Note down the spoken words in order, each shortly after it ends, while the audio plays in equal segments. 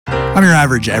I'm your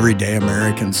average, everyday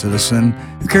American citizen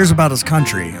who cares about his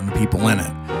country and the people in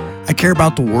it. I care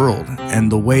about the world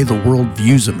and the way the world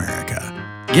views America.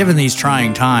 Given these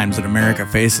trying times that America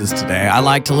faces today, I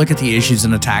like to look at the issues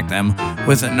and attack them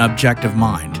with an objective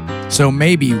mind. So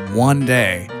maybe one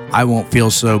day I won't feel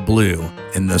so blue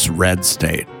in this red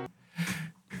state.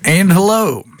 And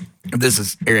hello, this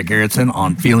is Eric Garrettson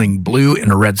on Feeling Blue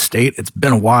in a Red State. It's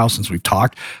been a while since we've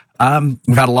talked.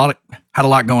 We've had a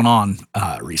lot going on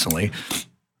recently,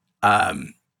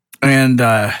 and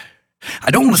I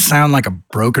don't want to sound like a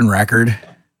broken record,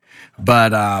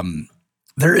 but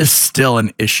there is still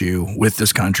an issue with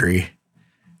this country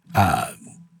that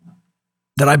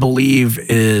I believe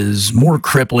is more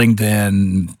crippling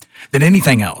than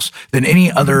anything else, than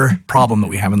any other problem that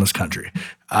we have in this country,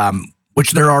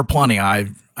 which there are plenty. I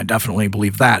definitely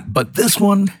believe that, but this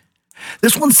one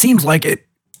seems like it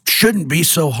shouldn't be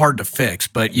so hard to fix,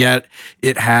 but yet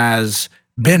it has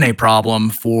been a problem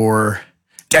for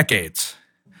decades.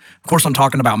 Of course, I'm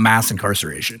talking about mass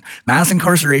incarceration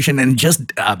and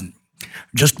just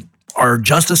our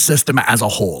justice system as a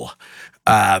whole.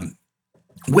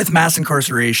 With mass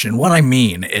incarceration, what I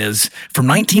mean is from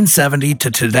 1970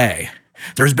 to today,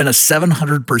 there's been a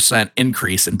 700%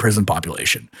 increase in prison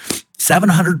population.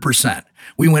 700%.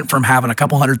 We went from having a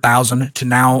couple 100,000 to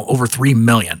now over 3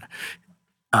 million.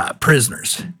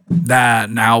 Prisoners. That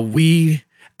now we,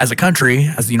 as a country,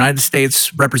 as the United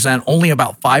States, represent only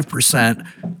about 5%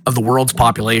 of the world's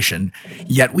population,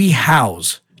 yet we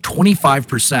house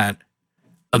 25%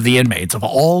 of the inmates, of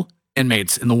all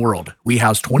inmates in the world. We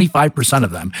house 25%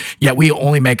 of them, yet we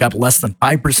only make up less than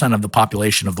 5% of the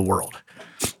population of the world.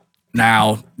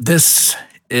 Now, this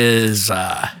is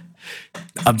a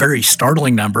very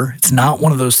startling number. It's not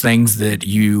one of those things that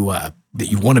you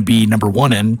want to be number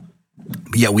one in.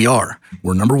 But yeah, we are.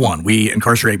 We're number one. We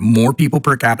incarcerate more people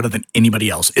per capita than anybody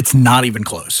else. It's not even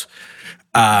close.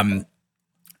 And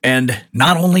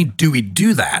not only do we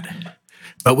do that,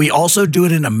 but we also do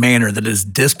it in a manner that is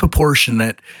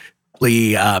disproportionately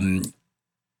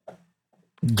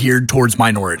geared towards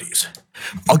minorities.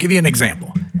 I'll give you an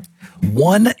example.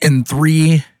 1 in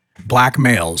 3 black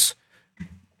males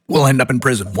will end up in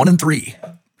prison. 1 in 3.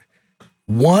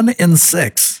 1 in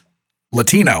 6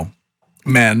 Latino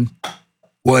men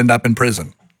will end up in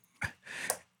prison.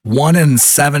 1 in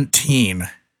 17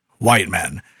 white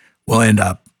men will end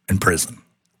up in prison.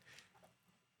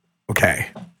 Okay.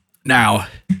 Now,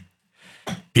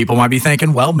 people might be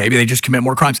thinking, well, maybe they just commit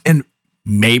more crimes. And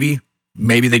maybe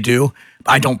they do.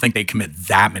 I don't think they commit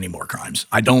that many more crimes.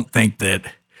 I don't think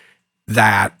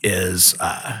that is...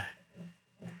 I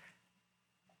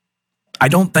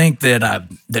don't think that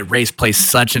race plays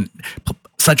such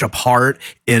a part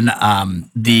in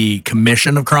the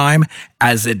commission of crime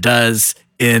as it does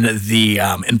in the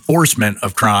enforcement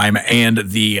of crime and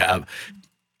the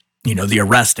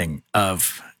arresting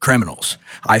of criminals.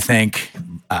 I think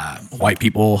white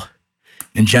people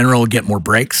in general get more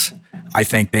breaks. I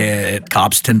think that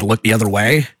cops tend to look the other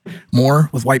way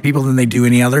more with white people than they do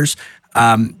any others.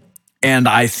 And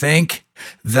I think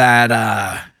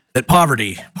that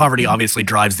poverty obviously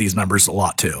drives these numbers a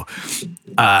lot too.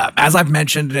 As I've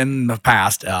mentioned in the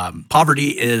past, poverty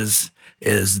is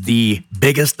the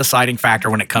biggest deciding factor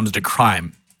when it comes to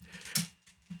crime.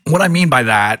 What I mean by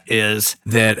that is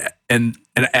that, and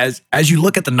as you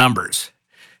look at the numbers,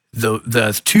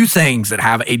 the two things that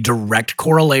have a direct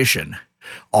correlation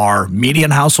are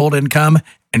median household income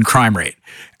and crime rate.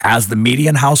 As the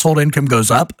median household income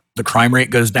goes up, the crime rate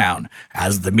goes down.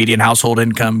 As the median household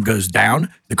income goes down,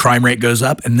 the crime rate goes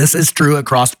up. And this is true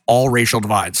across all racial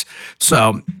divides.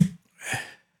 So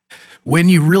when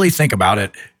you really think about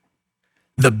it,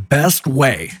 the best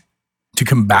way to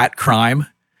combat crime,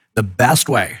 the best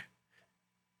way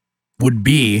would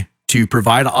be to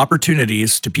provide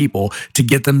opportunities to people to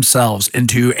get themselves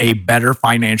into a better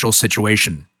financial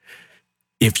situation.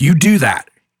 If you do that,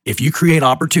 if you create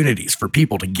opportunities for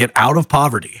people to get out of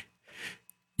poverty,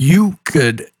 you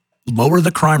could lower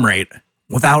the crime rate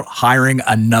without hiring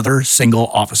another single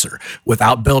officer,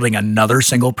 without building another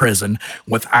single prison,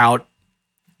 without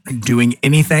doing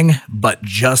anything but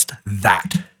just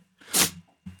that.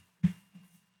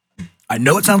 I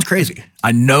know it sounds crazy.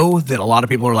 I know that a lot of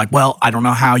people are like, well, I don't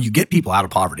know how you get people out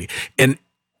of poverty. And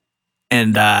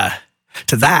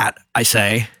to that, I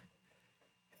say,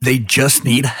 they just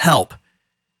need help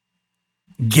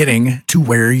getting to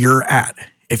where you're at.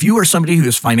 If you are somebody who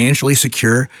is financially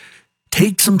secure,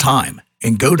 take some time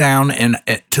and go down and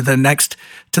to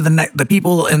the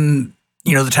people in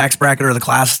the tax bracket or the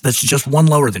class that's just one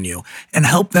lower than you and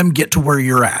help them get to where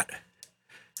you're at.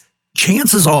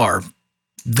 Chances are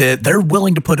that they're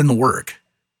willing to put in the work.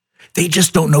 They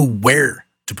just don't know where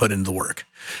to put in the work.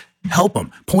 Help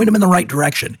them, point them in the right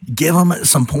direction, give them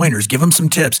some pointers, give them some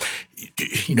tips,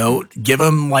 give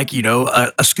them like,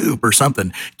 a scoop or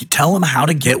something. Tell them how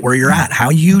to get where you're at,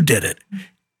 how you did it.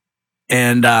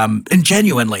 And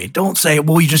genuinely, don't say,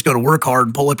 well, you just go to work hard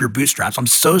and pull up your bootstraps. I'm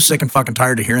so sick and fucking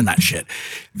tired of hearing that shit.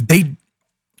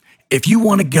 If you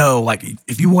want to go, like,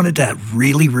 if you wanted to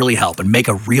really, really help and make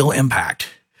a real impact,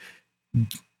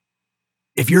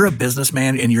 if you're a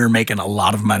businessman and you're making a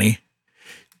lot of money,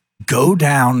 go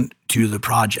down to the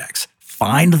projects,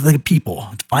 find the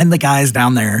people, find the guys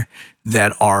down there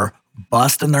that are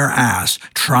busting their ass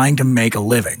trying to make a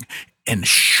living, and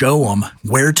show them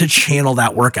where to channel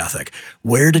that work ethic,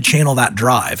 where to channel that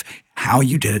drive, how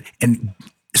you did it. And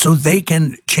so they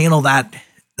can channel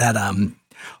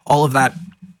all of that,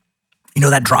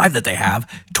 that drive that they have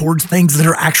towards things that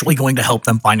are actually going to help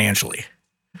them financially.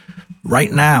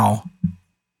 Right now,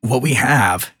 what we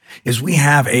have is we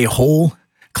have a whole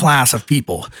class of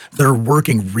people that are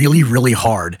working really, really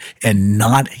hard and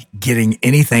not getting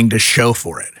anything to show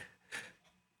for it.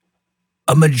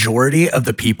 A majority of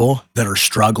the people that are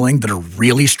struggling, that are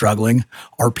really struggling,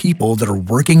 are people that are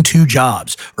working 2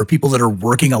 jobs or people that are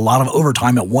working a lot of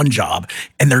overtime at one job,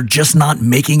 and they're just not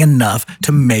making enough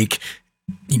to make,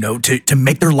 to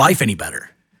make their life any better.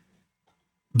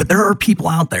 But there are people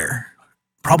out there,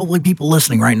 probably people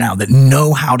listening right now, that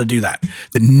know how to do that,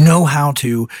 that know how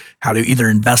to either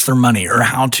invest their money or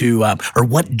how to, or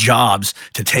what jobs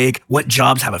to take, what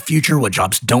jobs have a future, what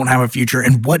jobs don't have a future,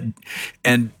 and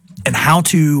how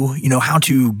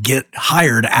to get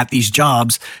hired at these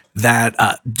jobs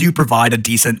that do provide a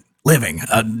decent living,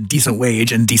 a decent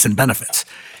wage, and decent benefits.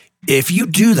 If you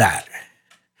do that,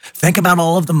 think about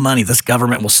all of the money this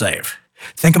government will save.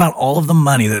 Think about all of the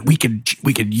money that we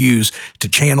could use to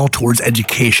channel towards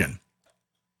education.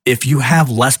 If you have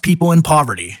less people in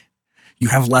poverty, you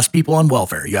have less people on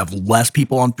welfare, you have less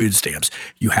people on food stamps,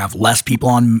 you have less people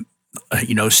on,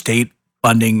 state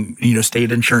funding,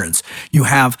 state insurance. You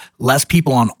have less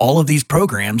people on all of these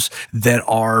programs that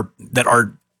are,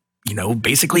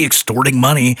 basically extorting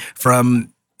money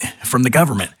from the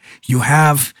government. You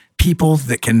have people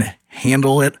that can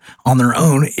handle it on their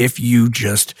own if you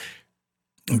just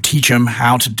teach them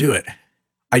how to do it.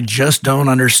 I just don't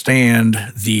understand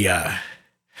the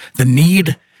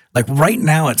need. Like right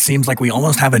now, it seems like we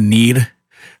almost have a need,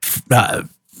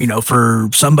 for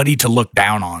somebody to look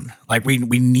down on. Like we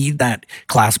need that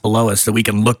class below us that we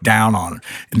can look down on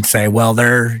and say, well,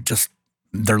 they're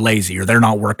lazy, or they're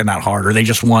not working that hard, or they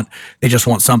just want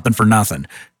something for nothing.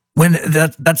 When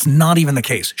that's not even the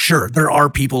case. Sure, there are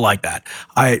people like that.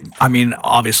 I mean,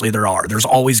 obviously there's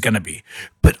always going to be,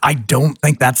 but I don't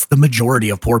think that's the majority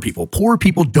of poor people. Poor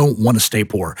people don't want to stay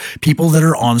poor. People that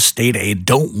are on state aid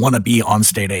don't want to be on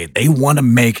state aid. They want to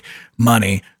make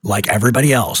money like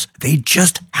everybody else. They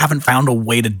just haven't found a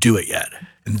way to do it yet.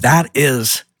 And that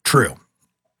is true.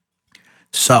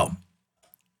 So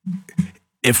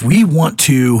if we want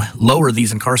to lower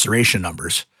these incarceration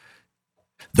numbers,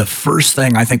 the first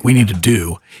thing I think we need to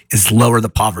do is lower the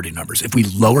poverty numbers. If we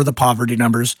lower the poverty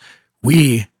numbers,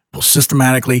 we will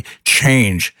systematically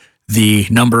change the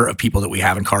number of people that we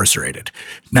have incarcerated.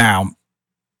 Now,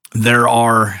 there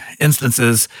are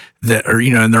instances that are,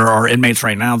 and there are inmates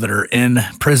right now that are in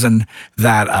prison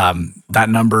that that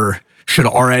number should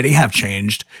already have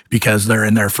changed because they're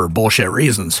in there for bullshit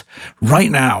reasons.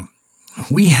 Right now,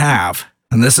 we have,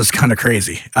 and this is kind of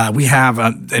crazy. We have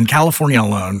in California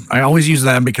alone. I always use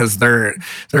them because their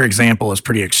example is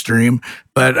pretty extreme.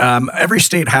 But every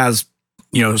state has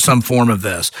some form of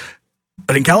this.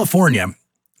 But in California,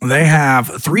 they have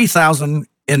 3,000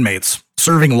 inmates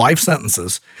serving life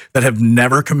sentences that have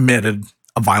never committed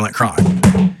a violent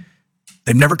crime.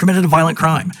 They've never committed a violent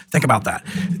crime. Think about that.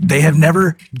 They have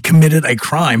never committed a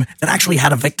crime that actually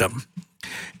had a victim.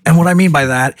 And what I mean by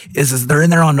that is they're in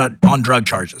there on drug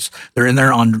charges. They're in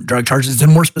there on drug charges,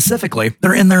 and more specifically,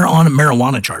 they're in there on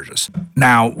marijuana charges.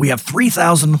 Now, we have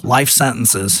 3,000 life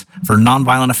sentences for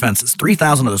nonviolent offenses,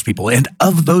 3,000 of those people. And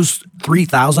of those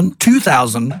 3,000,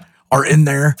 2,000 are in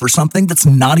there for something that's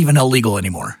not even illegal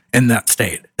anymore in that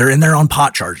state. They're in there on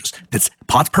pot charges.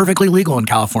 Pot's perfectly legal in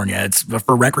California. It's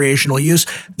for recreational use.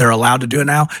 They're allowed to do it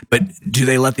now. But do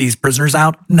they let these prisoners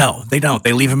out? No, they don't.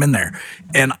 They leave them in there.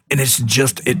 And it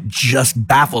just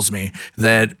baffles me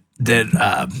that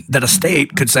a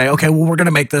state could say, okay, well, we're going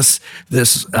to make this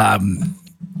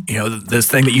this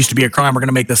thing that used to be a crime, we're going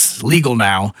to make this legal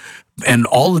now. And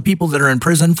all the people that are in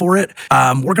prison for it,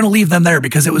 we're going to leave them there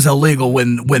because it was illegal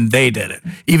when they did it,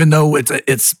 even though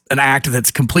it's an act that's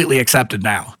completely accepted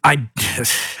now. I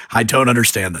don't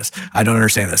understand this. I don't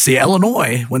understand this. See,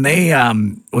 Illinois, when they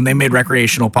made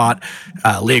recreational pot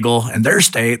legal in their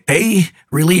state, they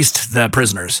released the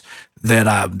prisoners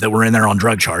that were in there on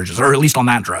drug charges, or at least on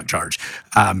that drug charge.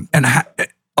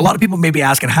 A lot of people may be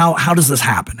asking, how does this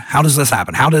happen? How does this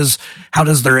happen? How does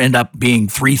there end up being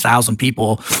 3,000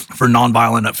 people for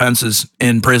nonviolent offenses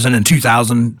in prison in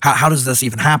 2000? How does this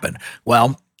even happen?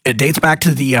 Well, it dates back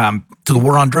to the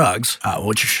war on drugs,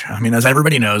 which, I mean, as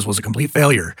everybody knows, was a complete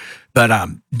failure. But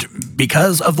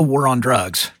because of the war on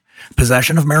drugs,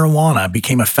 possession of marijuana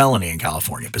became a felony in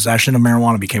California. Possession of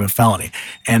marijuana became a felony.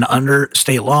 And under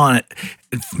state law,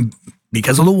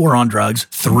 because of the war on drugs,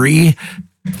 3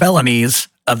 felonies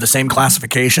of the same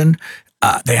classification,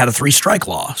 they had a 3-strike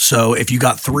law. So if you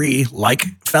got 3 like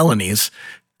felonies,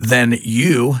 then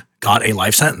you got a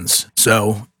life sentence.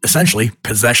 So essentially,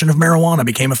 possession of marijuana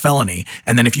became a felony.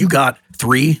 And then if you got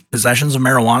 3 possessions of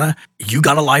marijuana, you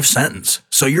got a life sentence.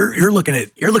 So you're looking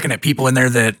at people in there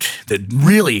that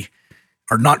really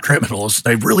are not criminals.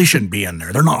 They really shouldn't be in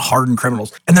there. They're not hardened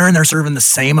criminals. And they're in there serving the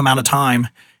same amount of time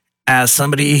as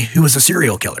somebody who was a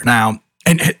serial killer. Now,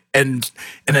 and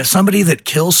if somebody that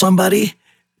kills somebody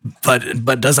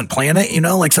but doesn't plan it,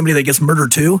 like somebody that gets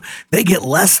murdered too, they get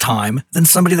less time than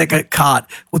somebody that got caught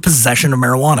with possession of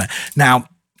marijuana. Now,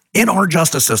 in our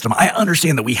justice system, I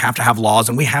understand that we have to have laws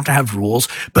and we have to have rules,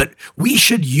 but we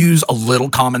should use a little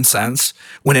common sense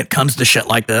when it comes to shit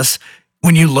like this.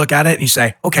 When you look at it and you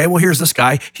say, okay, well, here's this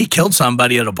guy. He killed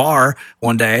somebody at a bar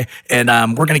one day, and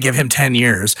we're going to give him 10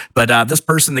 years. But this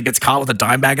person that gets caught with a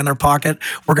dime bag in their pocket,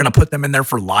 we're going to put them in there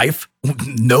for life.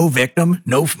 No victim.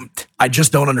 No, I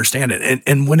just don't understand it.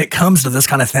 And when it comes to this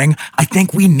kind of thing, I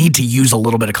think we need to use a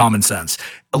little bit of common sense.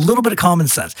 A little bit of common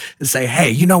sense and say, hey,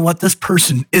 you know what? This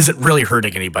person isn't really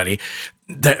hurting anybody.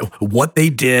 That what they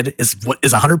did is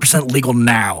 100% legal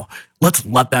now. Let's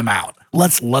let them out.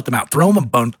 Let's let them out. Throw them a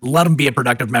bone. Let them be a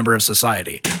productive member of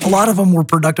society. A lot of them were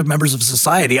productive members of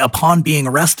society upon being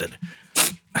arrested.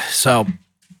 So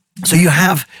you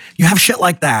have shit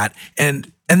like that,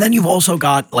 and then you've also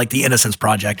got like the Innocence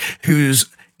Project, who's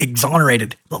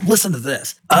exonerated. Listen to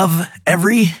this: of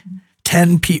every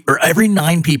 9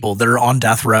 people that are on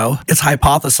death row, it's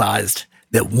hypothesized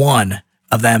that 1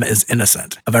 of them is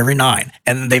innocent. Of every 9,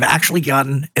 and they've actually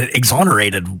gotten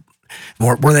exonerated.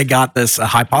 Where they got this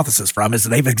hypothesis from is that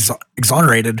they've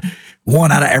exonerated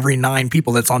 1 out of every 9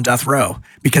 people that's on death row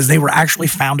because they were actually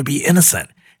found to be innocent.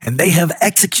 And they have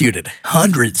executed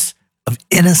hundreds of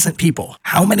innocent people.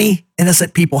 How many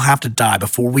innocent people have to die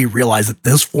before we realize that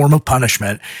this form of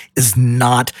punishment is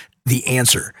not the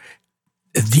answer?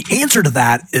 The answer to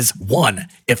that is 1.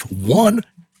 If 1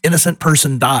 innocent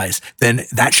person dies, then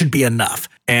that should be enough.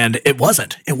 And it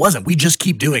wasn't. It wasn't. We just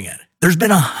keep doing it. There's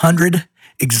been 100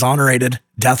 exonerated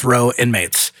death row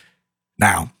inmates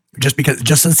now, just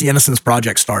since the Innocence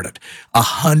Project started.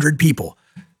 100 people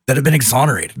that have been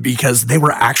exonerated because they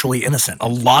were actually innocent. A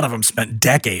lot of them spent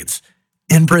decades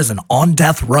in prison on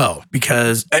death row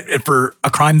because for a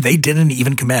crime they didn't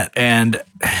even commit. And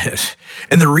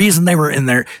the reason they were in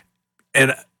there,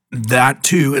 and that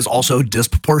too is also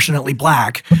disproportionately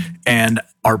black. And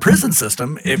our prison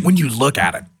system, when you just look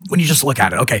at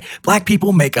it, okay, black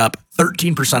people make up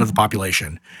 13% of the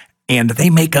population, and they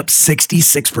make up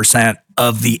 66%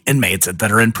 of the inmates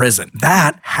that are in prison.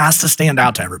 That has to stand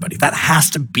out to everybody. That has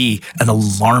to be an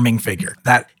alarming figure.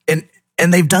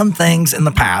 And they've done things in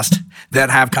the past that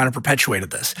have kind of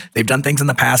perpetuated this. They've done things in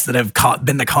the past that have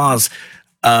been the cause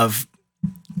of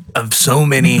so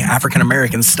many African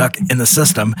Americans stuck in the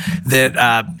system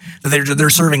that they're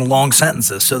serving long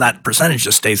sentences, so that percentage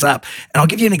just stays up. And I'll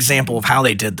give you an example of how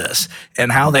they did this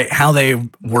and how they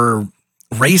were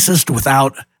racist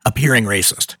without appearing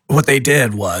racist. What they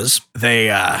did was they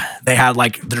had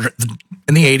like in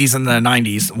the 80s and the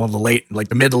 90s, well,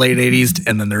 the mid to late 80s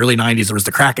and then the early 90s, there was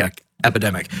the crack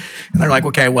epidemic, and they're like,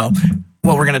 okay, well,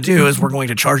 what we're going to do is we're going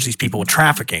to charge these people with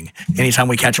trafficking anytime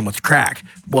we catch them with crack.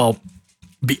 Well,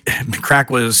 crack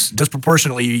was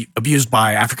disproportionately abused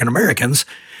by African Americans.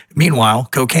 Meanwhile,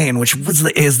 cocaine, which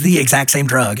is the exact same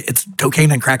drug,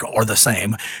 cocaine and crack are the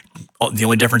same. The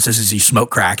only difference is you smoke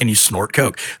crack and you snort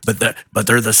coke, but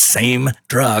they're the same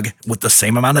drug with the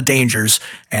same amount of dangers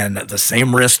and the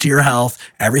same risk to your health.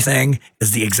 Everything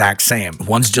is the exact same.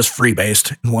 One's just free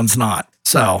based and one's not.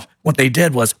 So what they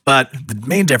did was, but the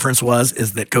main difference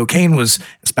is that cocaine was,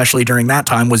 especially during that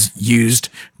time, was used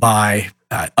by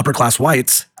upper class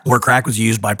whites, where crack was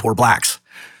used by poor blacks.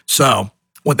 So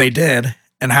what they did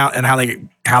and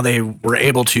how they were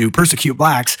able to persecute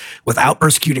blacks without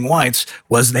persecuting whites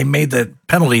was they made the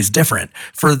penalties different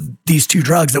for these two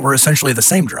drugs that were essentially the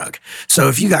same drug. So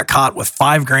if you got caught with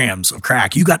 5 grams of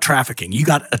crack, you got trafficking, you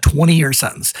got a 20-year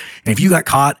sentence. And if you got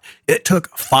caught, it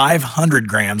took 500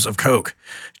 grams of coke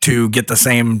to get the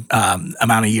same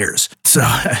amount of years. So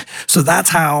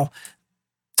that's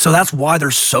why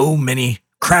there's so many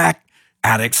crack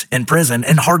addicts in prison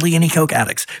and hardly any coke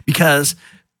addicts, because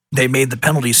they made the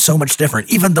penalties so much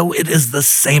different, even though it is the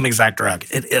same exact drug.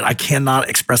 I cannot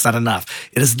express that enough.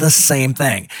 It is the same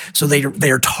thing. So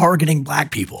they are targeting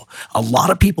black people. A lot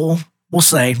of people will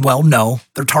say, well, no,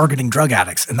 they're targeting drug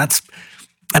addicts. And that's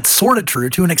sort of true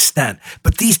to an extent,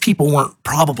 but these people weren't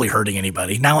probably hurting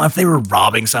anybody. Now, if they were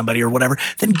robbing somebody or whatever,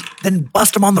 then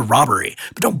bust them on the robbery,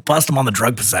 but don't bust them on the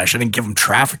drug possession and give them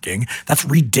trafficking. That's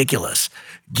ridiculous.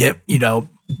 Get them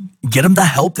the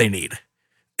help they need.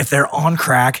 If they're on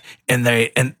crack and they're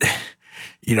in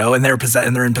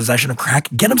possession of crack,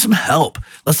 get them some help.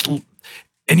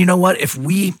 And you know what? If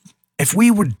we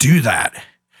would do that,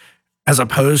 as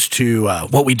opposed to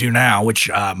what we do now, which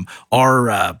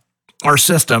our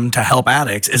system to help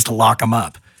addicts is to lock them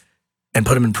up and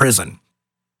put them in prison.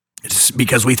 It's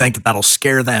because we think that that'll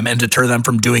scare them and deter them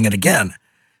from doing it again.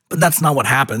 But that's not what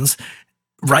happens.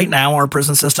 Right now, our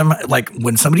prison system, like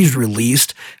when somebody's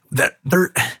released, that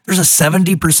there's a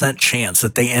 70% chance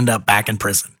that they end up back in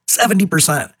prison.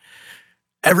 70%.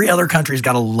 Every other country's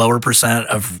got a lower percent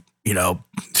of,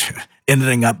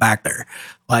 ending up back there.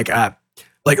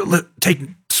 Take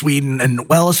Sweden and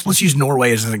let's use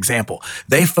Norway as an example.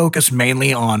 They focus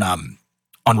mainly on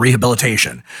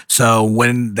rehabilitation. So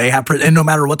when they have, and no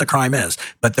matter what the crime is,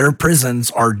 but their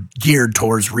prisons are geared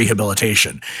towards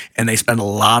rehabilitation, and they spend a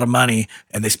lot of money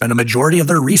and they spend a majority of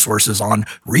their resources on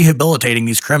rehabilitating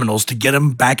these criminals to get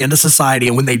them back into society.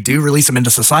 And when they do release them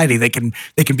into society, they can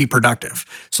be productive.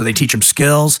 So they teach them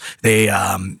skills, they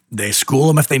school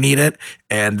them if they need it,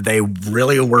 and they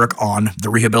really work on the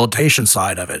rehabilitation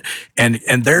side of it. And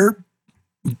the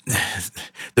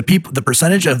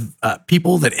percentage of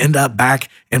people that end up back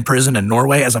in prison in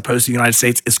Norway as opposed to the United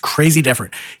States is crazy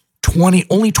different. Only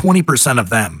 20% of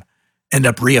them end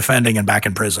up reoffending and back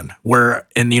in prison, where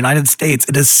in the United States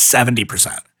it is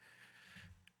 70%.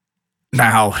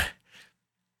 Now,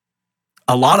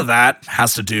 a lot of that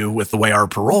has to do with the way our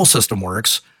parole system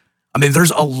works. I mean,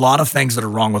 there's a lot of things that are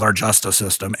wrong with our justice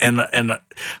system, and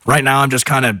right now I'm just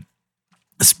kind of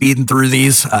speeding through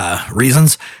these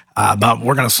reasons. But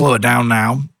we're going to slow it down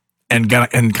now and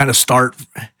kind of start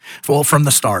from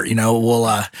the start.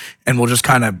 We'll just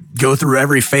kind of go through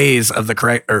every phase of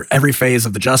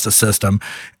the justice system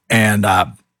and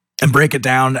break it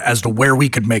down as to where we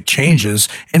could make changes,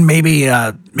 and maybe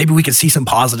we could see some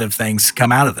positive things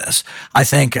come out of this. I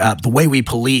think the way we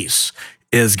police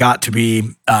is got to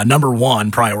be number one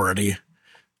priority.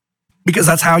 Because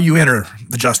that's how you enter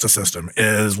the justice system,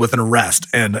 is with an arrest,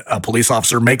 and a police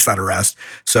officer makes that arrest.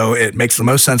 So it makes the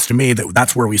most sense to me that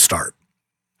that's where we start.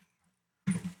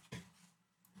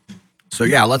 So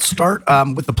yeah, let's start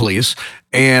with the police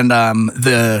and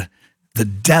the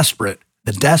desperate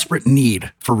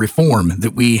need for reform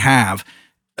that we have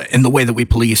in the way that we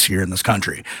police here in this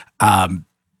country.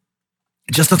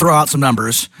 Just to throw out some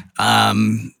numbers,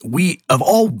 we, of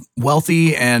all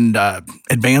wealthy and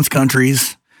advanced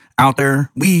countries out there,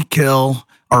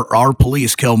 our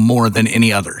police kill more than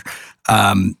any other.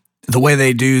 The way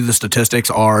they do the statistics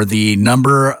are the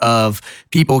number of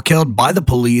people killed by the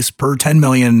police per 10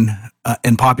 million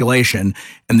in population.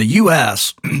 In the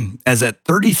U.S. is at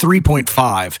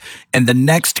 33.5, and the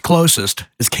next closest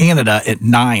is Canada at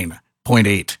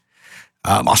 9.8.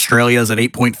 Australia is at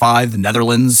 8.5, the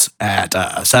Netherlands at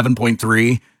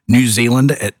 7.3, New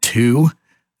Zealand at 2,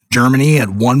 Germany at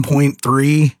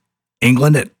 1.3,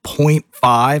 England at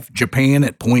 0.5, Japan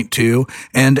at 0.2,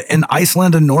 and in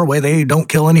Iceland and Norway, they don't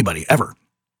kill anybody ever.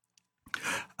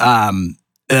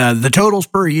 The totals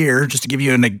per year, just to give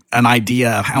you an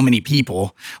idea of how many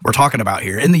people we're talking about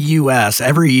here. In the U.S.,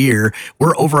 every year,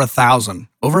 we're over 1,000.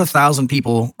 Over 1,000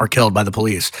 people are killed by the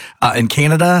police. In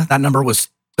Canada, that number was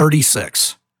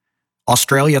 36.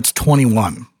 Australia, it's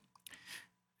 21.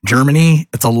 Germany,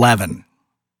 it's 11.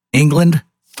 England,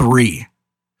 3.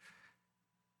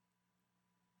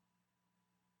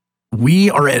 We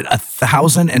are at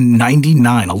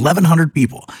 1,099, 1,100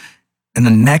 people. And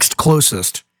the next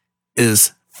closest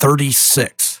is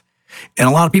 36. And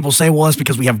a lot of people say, well, it's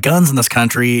because we have guns in this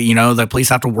country. The police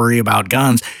have to worry about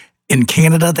guns. In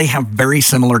Canada, they have very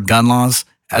similar gun laws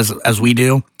as we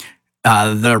do.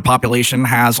 Their population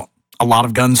has a lot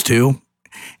of guns too.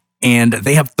 And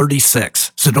they have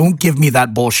 36. So don't give me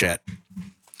that bullshit.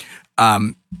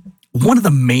 One of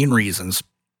the main reasons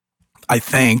I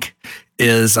think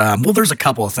is, there's a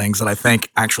couple of things that I think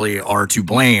actually are to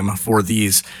blame for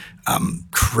these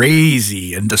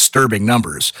crazy and disturbing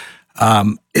numbers.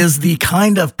 Is the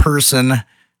kind of person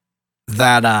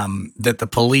that that the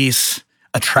police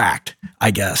attract,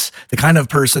 I guess, the kind of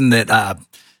person that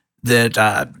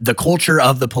the culture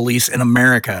of the police in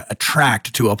America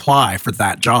attract to apply for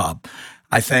that job.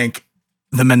 I think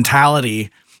the mentality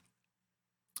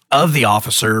of the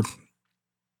officer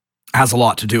has a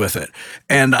lot to do with it.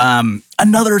 And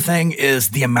another thing is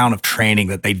the amount of training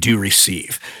that they do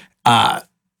receive.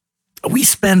 We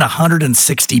spend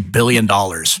 $160 billion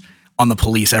on the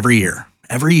police every year.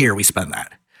 Every year we spend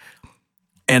that.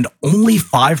 And only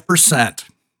 5%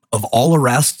 of all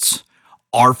arrests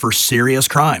are for serious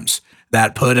crimes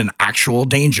that put an actual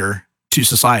danger to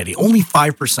society. Only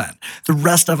 5%. The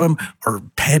rest of them are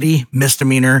petty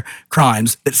misdemeanor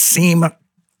crimes that seem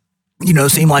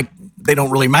like they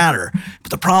don't really matter.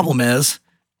 But the problem is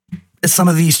some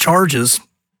of these charges,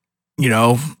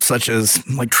 such as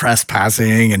like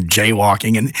trespassing and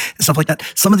jaywalking and stuff like that.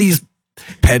 Some of these,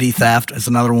 petty theft is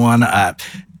another one.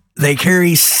 They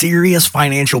carry serious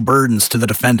financial burdens to the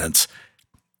defendants.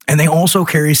 And they also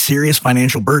carry serious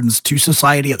financial burdens to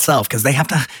society itself because they have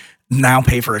to now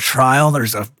pay for a trial.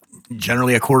 There's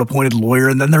generally a court-appointed lawyer,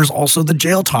 and then there's also the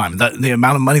jail time, the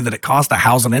amount of money that it costs to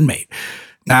house an inmate.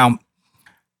 Now,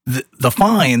 the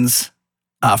fines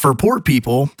for poor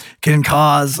people can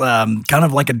cause kind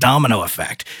of like a domino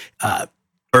effect.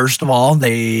 First of all,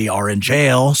 they are in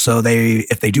jail, so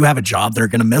if they do have a job, they're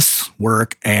going to miss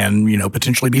work and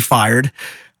potentially be fired.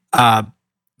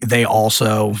 They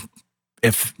also,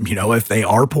 if they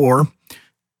are poor,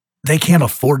 they can't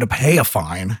afford to pay a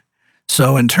fine.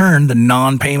 So in turn, the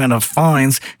non-payment of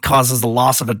fines causes the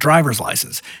loss of a driver's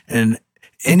license. And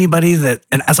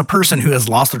as a person who has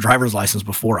lost a driver's license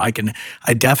before, I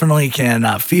definitely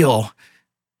can feel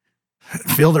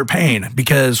their pain,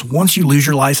 because once you lose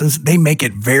your license, they make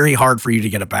it very hard for you to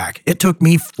get it back. It took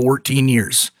me 14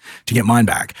 years to get mine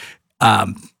back.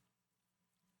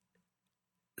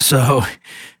 So,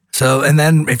 and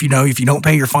then if you don't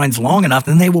pay your fines long enough,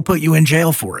 then they will put you in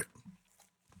jail for it.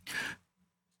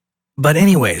 But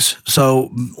anyways,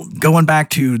 so going back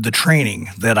to the training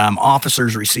that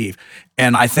officers receive,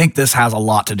 and I think this has a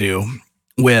lot to do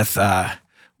with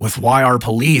why our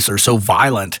police are so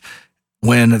violent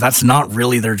when that's not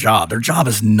really their job. Their job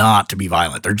is not to be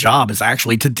violent. Their job is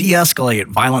actually to de-escalate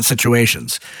violent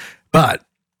situations. But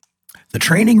the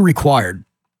training required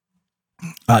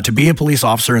to be a police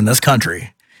officer in this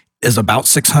country is about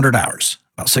 600 hours.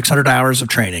 About 600 hours of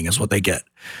training is what they get.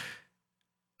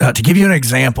 To give you an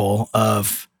example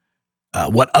of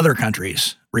what other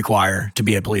countries require to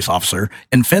be a police officer,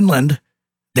 in Finland,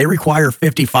 they require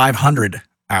 5,500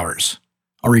 hours.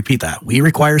 I'll repeat that. We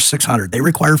require 600. They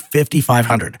require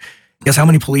 5,500. Guess how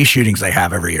many police shootings they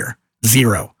have every year?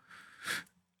 0.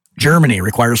 Germany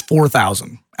requires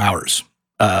 4,000 hours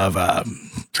of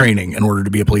training in order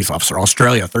to be a police officer.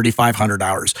 Australia, 3,500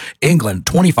 hours. England,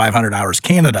 2,500 hours.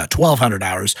 Canada, 1,200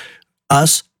 hours.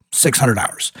 Us, 600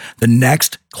 hours. The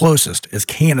next closest is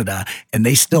Canada, and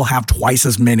they still have twice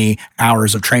as many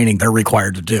hours of training they're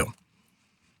required to do.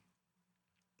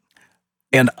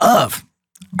 And of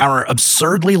our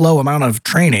absurdly low amount of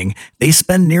training, they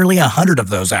spend nearly 100 of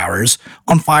those hours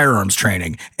on firearms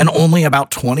training and only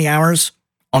about 20 hours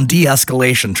on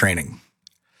de-escalation training.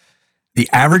 The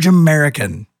average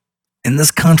American in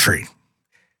this country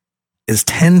is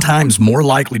 10 times more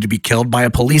likely to be killed by a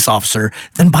police officer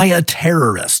than by a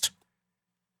terrorist.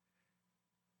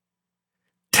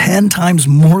 10 times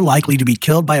more likely to be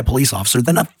killed by a police officer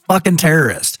than a fucking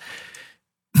terrorist.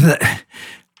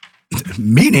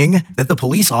 Meaning that the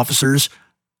police officers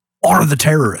are the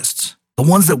terrorists. The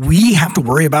ones that we have to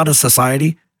worry about as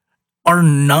society are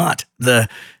not the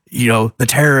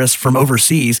terrorists from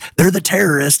overseas. They're the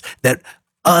terrorists that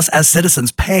us as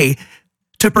citizens pay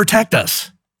to protect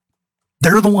us.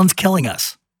 They're the ones killing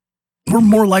us. We're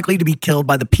more likely to be killed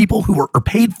by the people who are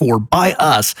paid for by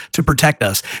us to protect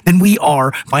us than we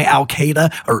are by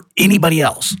Al-Qaeda or anybody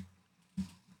else.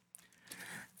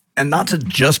 And not to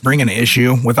just bring an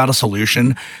issue without a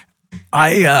solution,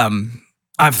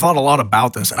 I've thought a lot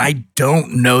about this, and I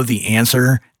don't know the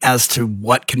answer as to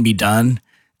what can be done.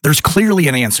 There's clearly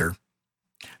an answer.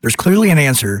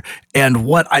 And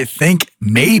what I think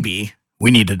maybe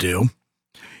we need to do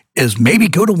is maybe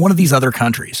go to one of these other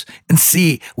countries and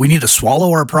see. We need to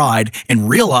swallow our pride and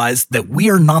realize that we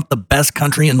are not the best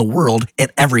country in the world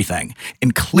at everything.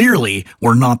 And clearly,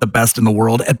 we're not the best in the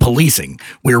world at policing.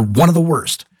 We're one of the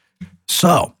worst.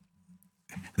 So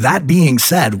That being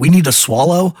said, we need to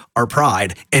swallow our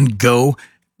pride and go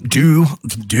do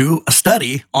a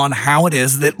study on how it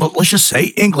is that, let's just say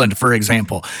England, for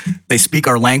example, they speak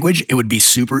our language. It would be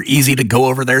super easy to go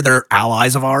over there. They're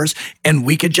allies of ours, and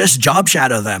we could just job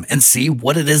shadow them and see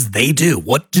what it is they do.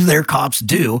 What do their cops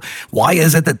do? Why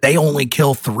is it that they only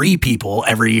kill 3 people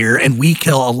every year and we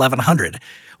kill 1,100?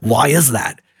 Why is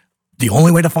that? The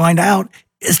only way to find out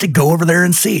is to go over there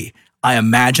and see. I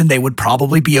imagine they would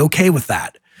probably be okay with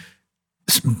that,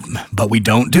 but we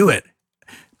don't do it.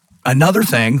 Another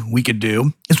thing we could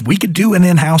do is we could do an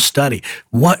in-house study.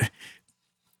 What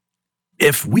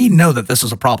if we know that this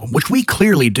is a problem, which we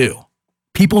clearly do?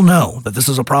 People know that this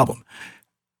is a problem.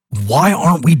 Why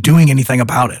aren't we doing anything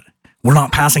about it? We're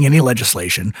not passing any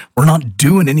legislation. We're not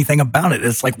doing anything about it.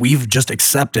 It's like we've just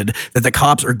accepted that the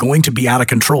cops are going to be out of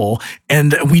control,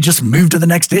 and we just move to the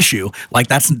next issue. Like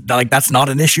that's not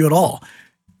an issue at all.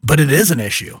 But it is an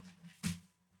issue.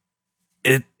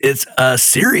 It's a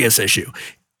serious issue.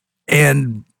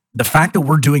 And the fact that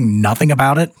we're doing nothing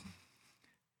about it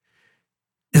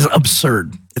is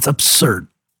absurd. It's absurd.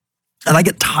 And I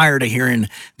get tired of hearing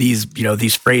these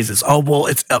phrases. Oh, well,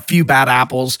 it's a few bad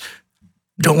apples.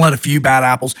 Don't let a few bad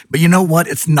apples. But you know what?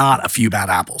 It's not a few bad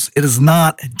apples. It is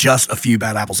not just a few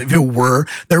bad apples. If it were,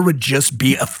 there would just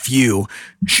be a few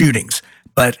shootings.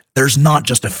 But there's not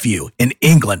just a few. In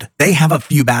England, they have a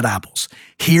few bad apples.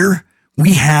 Here,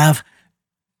 we have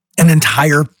an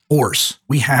entire force.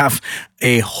 We have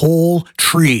a whole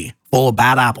tree full of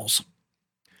bad apples.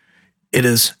 It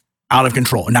is out of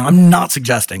control. Now, I'm not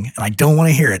suggesting, and I don't want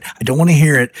to hear it. I don't want to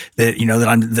hear it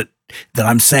that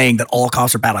I'm saying that all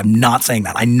cops are bad. I'm not saying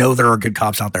that. I know there are good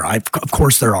cops out there. Of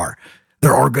course there are.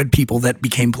 There are good people that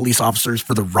became police officers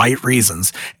for the right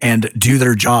reasons and do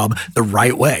their job the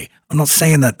right way. I'm not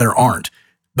saying that there aren't.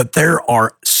 But there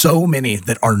are so many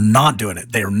that are not doing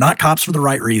it. They are not cops for the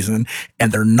right reason,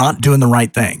 and they're not doing the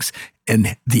right things.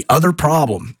 And the other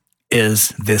problem is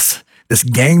this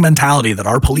gang mentality that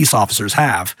our police officers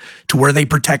have, to where they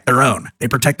protect their own. They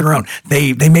protect their own.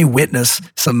 They may witness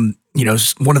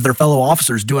one of their fellow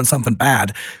officers doing something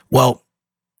bad. Well,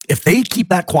 if they keep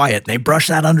that quiet, they brush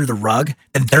that under the rug,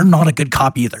 then they're not a good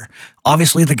cop either.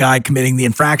 Obviously, the guy committing the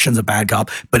infraction is a bad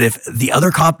cop, but if the other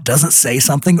cop doesn't say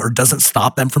something or doesn't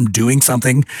stop them from doing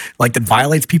something like that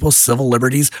violates people's civil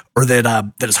liberties, or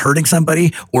that is hurting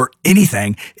somebody or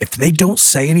anything, if they don't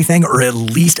say anything, or at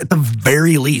the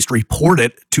very least report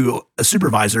it to a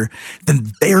supervisor,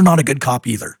 then they are not a good cop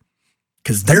either,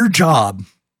 because their job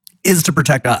is to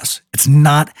protect us. It's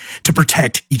not to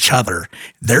protect each other.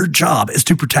 Their job is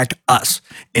to protect us.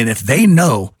 And if they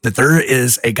know that there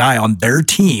is a guy on their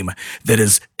team that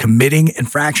is committing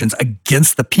infractions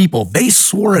against the people they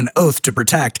swore an oath to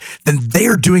protect, then they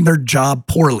are doing their job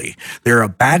poorly. They're a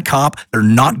bad cop. They're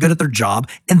not good at their job,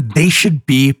 and they should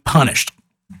be punished.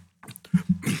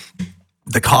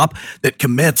 The cop that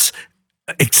commits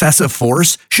excessive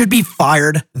force should be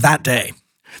fired that day.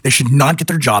 They should not get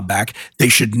their job back. They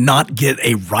should not get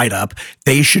a write-up.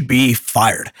 They should be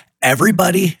fired.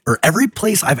 Everybody, or every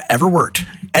place I've ever worked,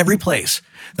 every place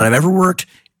that I've ever worked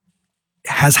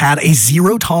has had a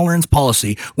zero tolerance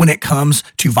policy when it comes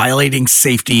to violating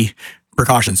safety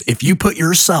precautions. If you put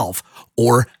yourself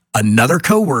or another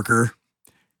coworker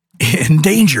in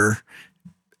danger,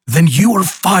 then you are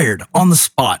fired on the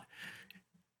spot.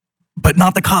 But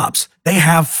not the cops. They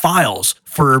have files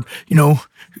for,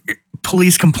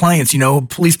 police complaints,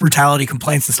 police brutality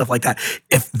complaints and stuff like that.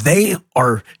 If they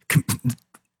are,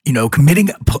 committing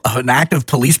an act of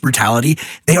police brutality,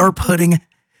 they are putting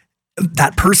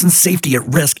that person's safety at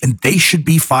risk, and they should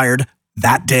be fired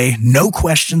that day. No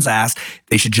questions asked.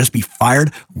 They should just be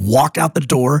fired, walk out the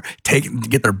door,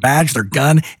 get their badge, their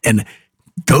gun, and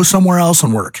go somewhere else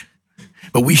and work.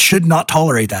 But we should not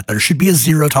tolerate that. There should be a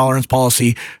zero tolerance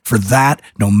policy for that,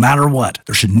 no matter what.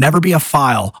 There should never be a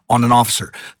file on an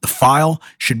officer. The file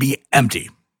should be empty.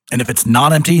 And if it's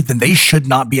not empty, then they should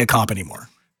not be a cop anymore.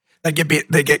 They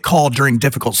get called during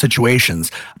difficult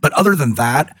situations. But other than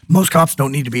that, most cops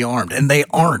don't need to be armed, and they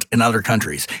aren't in other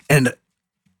countries. And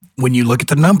when you look at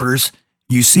the numbers,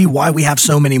 you see why we have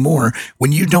so many more.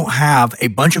 When you don't have a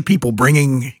bunch of people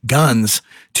bringing guns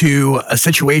to a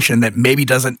situation that maybe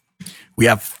doesn't. We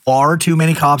have far too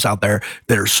many cops out there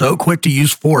that are so quick to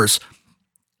use force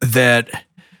that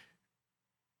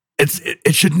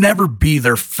it should never be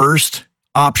their first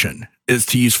option is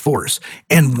to use force.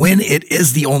 And when it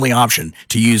is the only option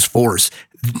to use force,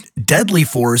 deadly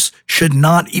force should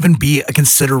not even be a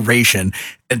consideration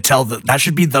until that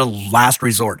should be the last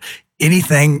resort.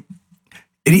 Anything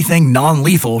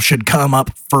non-lethal should come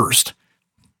up first.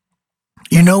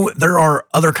 You know, there are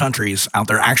other countries out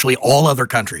there, actually all other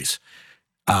countries.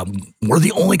 We're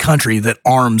the only country that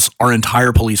arms our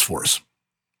entire police force.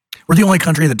 We're the only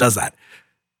country that does that.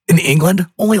 In England,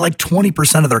 only like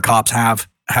 20% of their cops have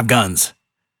guns.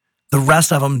 The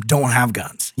rest of them don't have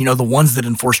guns. You know, the ones that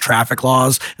enforce traffic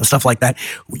laws and stuff like that.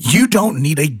 You don't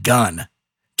need a gun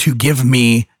to give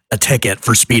me a ticket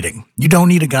for speeding. You don't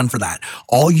need a gun for that.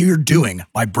 All you're doing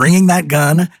by bringing that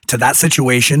gun to that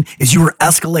situation is you are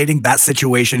escalating that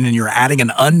situation, and you're adding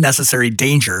an unnecessary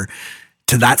danger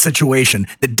to that situation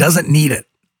that doesn't need it.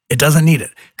 It doesn't need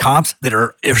it. Cops that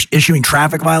are issuing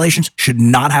traffic violations should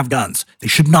not have guns. They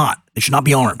should not. They should not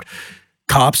be armed.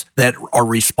 Cops that are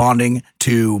responding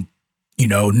to, you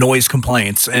know, noise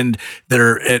complaints and that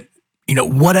are, you know,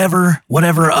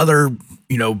 whatever other,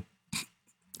 you know,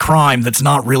 crime that's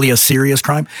not really a serious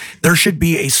crime, there should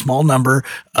be a small number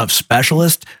of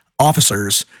specialist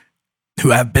officers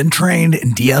who have been trained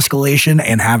in de-escalation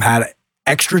and have had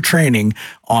extra training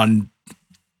on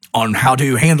how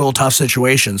to handle tough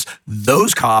situations.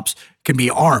 Those cops can be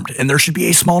armed, and there should be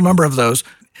a small number of those.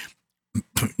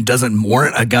 Doesn't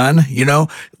warrant a gun, you know,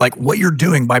 like what you're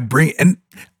doing by bringing. And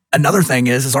another thing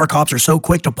is our cops are so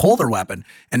quick to pull their weapon,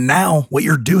 and now what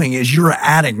you're doing is you're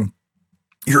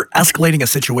escalating a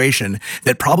situation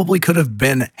that probably could have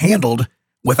been handled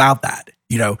without that.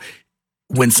 You know,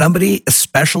 when somebody,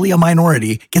 especially a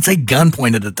minority, gets a gun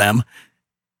pointed at them,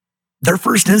 their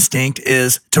first instinct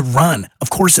is to run.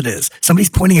 Of course it is. Somebody's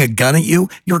pointing a gun at you,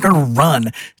 you're going to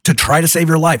run to try to save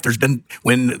your life.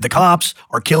 When the cops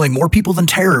are killing more people than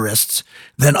terrorists,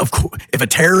 then of course, if a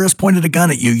terrorist pointed a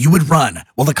gun at you, you would run.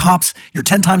 Well, the cops, you're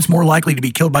 10 times more likely to be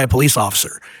killed by a police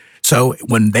officer. So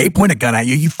when they point a gun at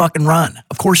you, you fucking run.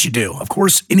 Of course you do. Of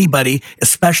course, anybody,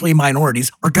 especially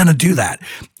minorities, are going to do that.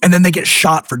 And then they get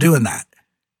shot for doing that.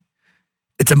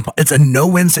 It's a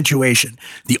no-win situation.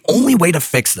 The only way to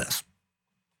fix this,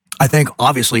 I think,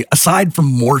 obviously, aside from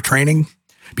more training,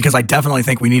 because I definitely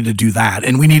think we need to do that,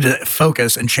 and we need to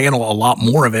focus and channel a lot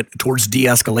more of it towards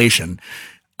de-escalation.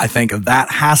 I think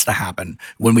that has to happen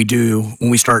when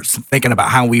we start thinking about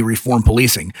how we reform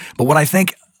policing. But what I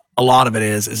think a lot of it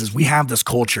is we have this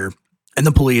culture in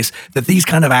the police that these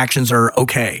kind of actions are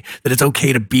okay, that it's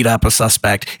okay to beat up a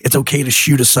suspect. It's okay to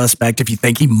shoot a suspect if you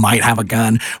think he might have a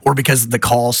gun, or because the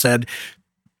call said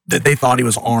that they thought he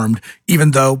was armed,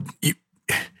 even though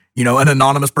you know, an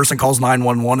anonymous person calls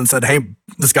 911 and said, hey,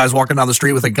 this guy's walking down the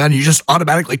street with a gun. You just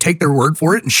automatically take their word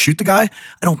for it and shoot the guy? I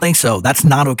don't think so. That's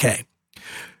not okay.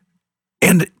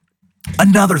 And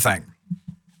another thing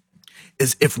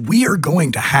is, if we are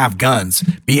going to have guns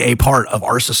be a part of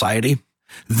our society,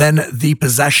 then the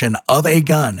possession of a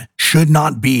gun should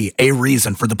not be a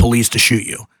reason for the police to shoot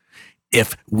you.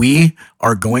 If we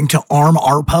are going to arm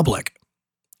our public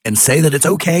and say that it's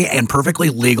okay and perfectly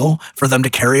legal for them to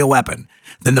carry a weapon,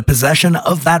 then the possession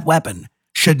of that weapon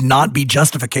should not be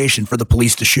justification for the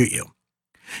police to shoot you.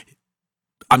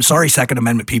 I'm sorry, Second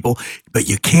Amendment people, but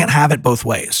you can't have it both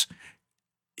ways.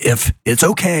 If it's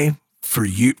okay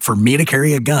for me to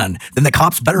carry a gun, then the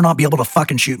cops better not be able to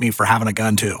fucking shoot me for having a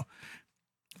gun too.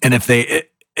 And if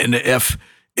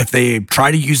they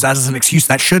try to use that as an excuse,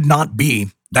 that should not be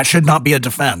a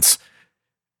defense.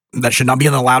 That should not be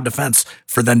an allowed defense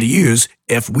for them to use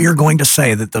if we are going to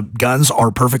say that the guns are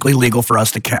perfectly legal for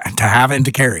us to have and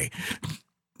to carry.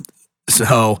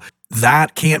 So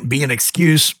that can't be an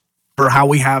excuse for how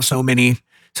we have so many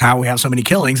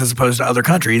killings as opposed to other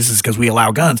countries, is because we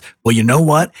allow guns. Well, you know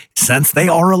what? Since they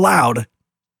are allowed,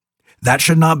 that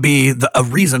should not be a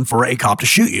reason for a cop to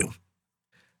shoot you.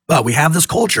 But we have this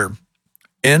culture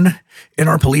in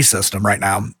our police system right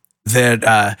now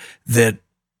that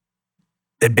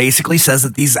it basically says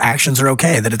that these actions are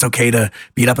okay, that it's okay to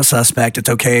beat up a suspect. It's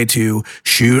okay to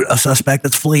shoot a suspect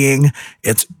that's fleeing.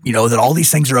 It's, you know, that all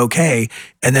these things are okay.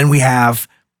 And then we have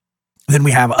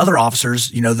other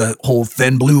officers, you know, the whole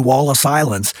thin blue wall of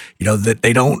silence, you know, that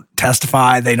they don't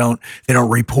testify. They don't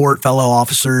report fellow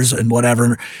officers and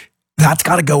whatever. That's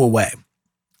got to go away.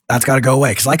 That's got to go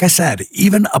away. Because like I said,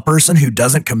 even a person who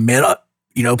doesn't commit,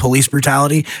 police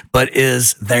brutality, but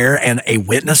is there and a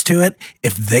witness to it,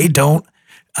 if they don't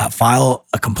file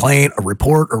a complaint, a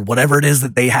report, or whatever it is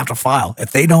that they have to file,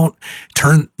 if they don't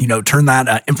turn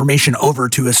that information over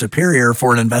to a superior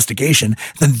for an investigation,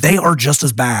 then they are just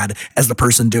as bad as the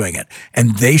person doing it.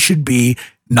 And they should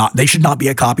not be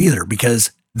a cop either,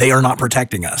 because they are not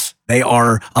protecting us. They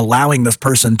are allowing this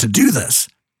person to do this.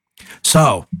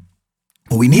 So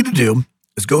what we need to do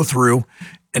is go through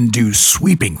and do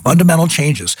sweeping, fundamental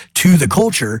changes to the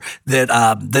culture that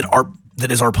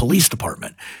is our police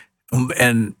department.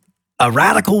 And a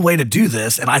radical way to do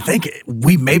this, and I think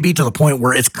we may be to the point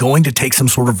where it's going to take some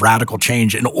sort of radical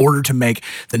change in order to make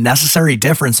the necessary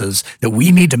differences that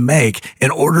we need to make in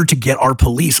order to get our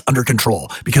police under control.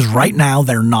 Because right now,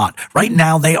 they're not. Right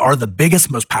now, they are the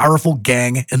biggest, most powerful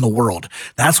gang in the world.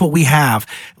 That's what we have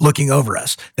looking over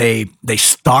us. They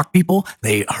stalk people,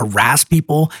 they harass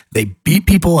people, they beat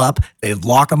people up, they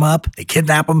lock them up, they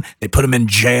kidnap them, they put them in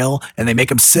jail, and they make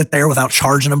them sit there without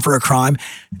charging them for a crime.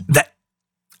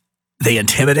 They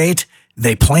intimidate,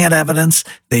 they plant evidence,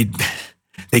 they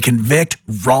convict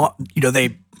wrong,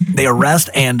 they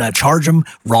arrest and charge them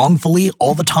wrongfully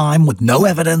all the time with no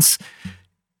evidence.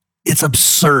 It's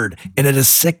absurd and it is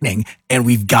sickening, and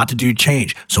we've got to do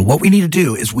change. So what we need to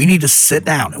do is we need to sit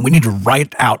down and we need to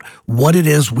write out what it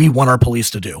is we want our police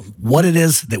to do, what it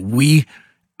is that we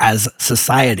as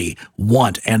society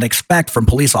want and expect from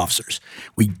police officers.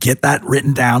 We get that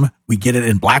written down. We get it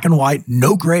in black and white,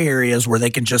 no gray areas where they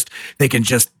can just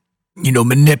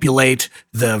manipulate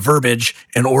the verbiage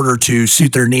in order to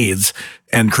suit their needs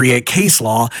and create case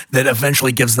law that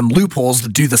eventually gives them loopholes to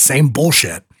do the same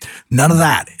bullshit. None of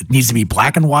that. It needs to be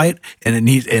black and white, and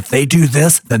if they do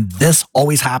this, then this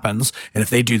always happens. And if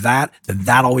they do that, then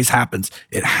that always happens.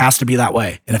 It has to be that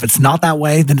way. And if it's not that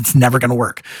way, then it's never going to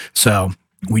work. So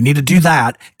we need to do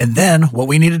that. And then what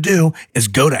we need to do is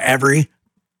go to every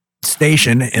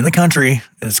station in the country.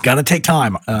 It's going to take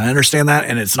time. I understand that.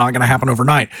 And it's not going to happen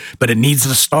overnight, but it needs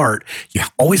to start. You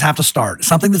always have to start.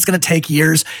 Something that's going to take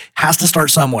years has to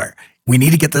start somewhere. We need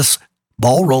to get this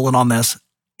ball rolling on this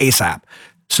ASAP.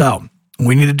 So what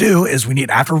we need to do is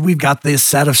after we've got this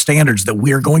set of standards that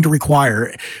we are going to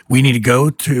require, we need to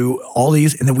go to all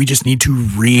these, and then we just need to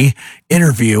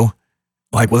re-interview,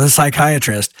 like with a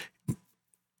psychiatrist,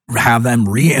 have them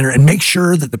re-enter and make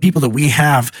sure that the people that we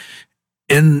have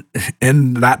in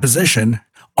that position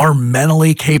are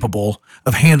mentally capable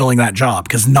of handling that job,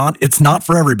 because it's not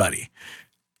for everybody.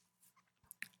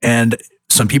 And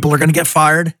some people are going to get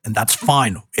fired, and that's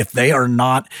fine. If they don't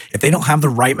have the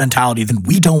right mentality, then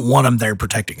we don't want them there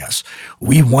protecting us.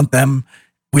 We don't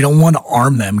want to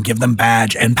arm them, give them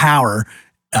badge and power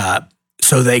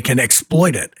so they can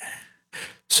exploit it.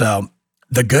 So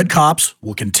the good cops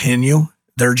will continue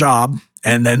their job,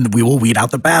 and then we will weed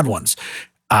out the bad ones.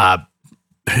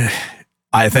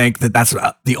 I think that's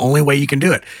the only way you can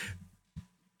do it.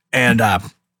 And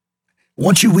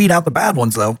once you weed out the bad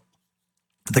ones, though,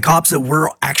 the cops that were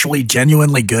actually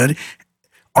genuinely good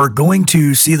are going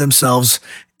to see themselves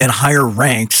in higher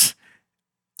ranks.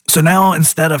 So now,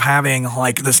 instead of having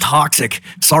like this toxic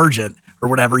sergeant or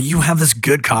whatever, you have this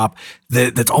good cop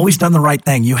that's always done the right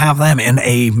thing. You have them in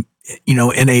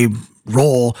a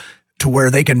role to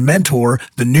where they can mentor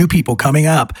the new people coming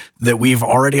up that we've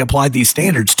already applied these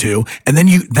standards to. And then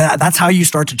that's how you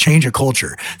start to change a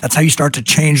culture. That's how you start to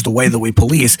change the way that we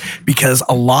police, because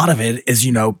a lot of it is,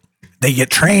 they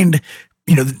get trained,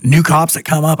 new cops that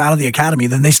come up out of the academy,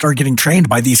 then they start getting trained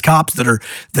by these cops that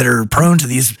are prone to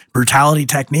these brutality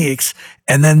techniques.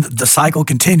 And then the cycle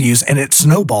continues and it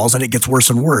snowballs and it gets worse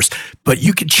and worse. But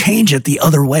you could change it the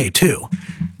other way too.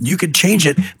 You could change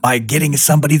it by getting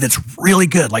somebody that's really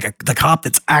good, like the cop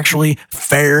that's actually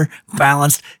fair,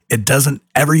 balanced. It doesn't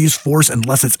ever use force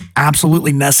unless it's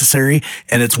absolutely necessary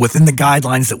and it's within the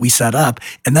guidelines that we set up.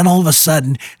 And then all of a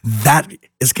sudden, that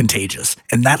is contagious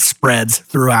and that spreads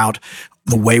throughout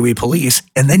the way we police.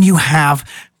 And then you have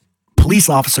police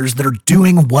officers that are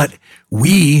doing what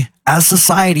we as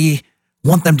society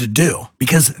want them to do,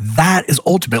 because that is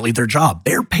ultimately their job.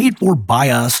 They're paid for by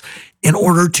us in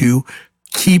order to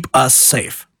keep us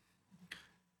safe.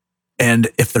 And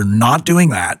if they're not doing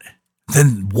that,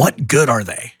 then what good are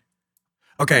they?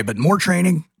 Okay, but more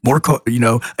training,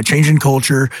 a change in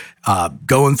culture,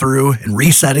 going through and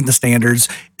resetting the standards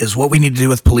is what we need to do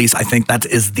with police. I think that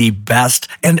is the best,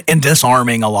 and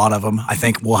disarming a lot of them, I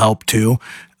think, will help too.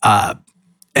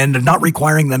 And not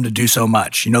requiring them to do so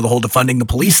much. The whole defunding the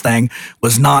police thing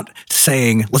was not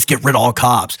saying, let's get rid of all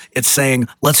cops. It's saying,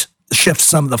 let's shift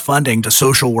some of the funding to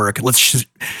social work. Let's,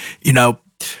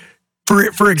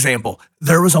 for example,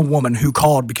 there was a woman who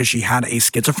called because she had a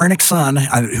schizophrenic son,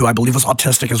 who I believe was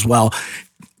autistic as well.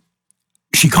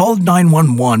 She called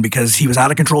 911 because he was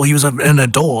out of control. He was an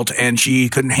adult and she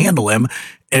couldn't handle him,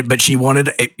 but she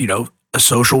wanted a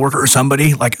social worker or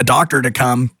somebody like a doctor to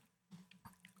come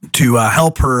to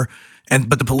help her.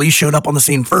 But the police showed up on the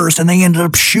scene first, and they ended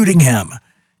up shooting him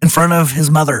in front of his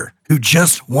mother, who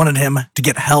just wanted him to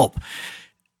get help.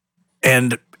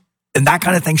 And that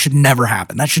kind of thing should never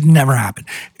happen. That should never happen.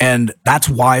 And that's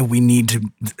why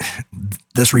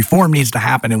this reform needs to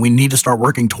happen, and we need to start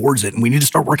working towards it. And we need to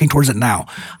start working towards it now.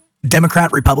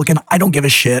 Democrat, Republican, I don't give a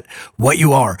shit what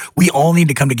you are. We all need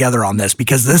to come together on this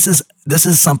because this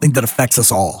is something that affects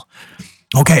us all.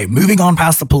 Okay, moving on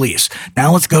past the police.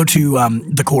 Now let's go to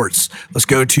the courts. Let's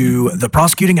go to the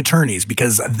prosecuting attorneys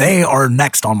because they are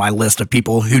next on my list of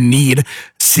people who need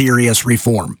serious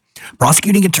reform.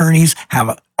 Prosecuting attorneys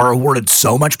are awarded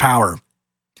so much power.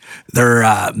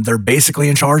 They're basically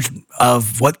in charge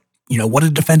of what a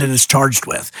defendant is charged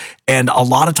with, and a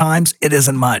lot of times it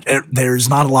isn't much. There's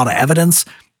not a lot of evidence.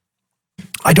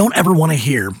 I don't ever want to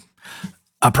hear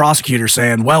a prosecutor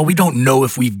saying, well, we don't know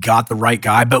if we've got the right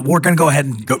guy, but we're going to go ahead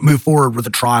and move forward with the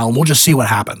trial and we'll just see what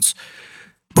happens.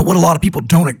 But what a lot of people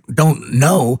don't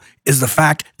know is the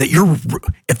fact that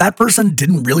if that person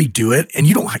didn't really do it and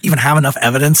you don't even have enough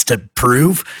evidence to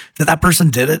prove that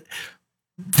person did it,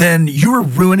 then you're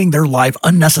ruining their life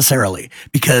unnecessarily,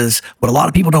 because what a lot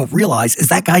of people don't realize is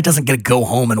that guy doesn't get to go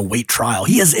home and await trial.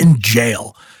 He is in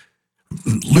jail,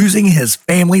 losing his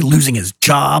family, losing his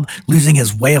job, losing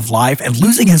his way of life, and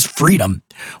losing his freedom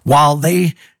while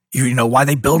they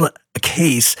build a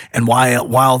case and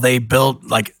while they build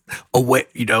like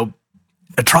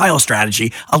a trial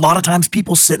strategy. A lot of times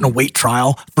people sit and await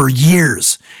trial for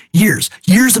years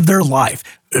of their life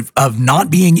of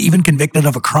not being even convicted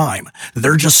of a crime.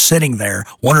 They're just sitting there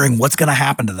wondering what's going to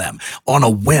happen to them on a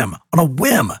whim.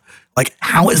 Like,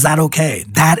 how is that okay?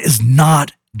 That is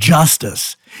not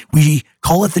justice. We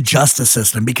call it the justice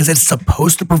system because it's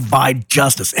supposed to provide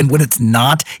justice. And when it's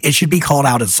not, it should be called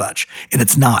out as such. And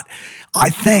it's not. I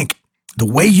think the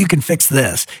way you can fix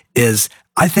this is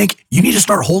I think you need to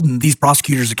start holding these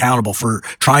prosecutors accountable for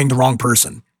trying the wrong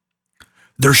person.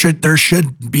 There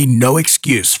should be no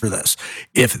excuse for this.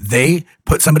 If they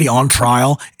put somebody on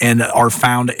trial and are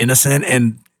found innocent,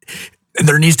 and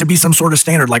there needs to be some sort of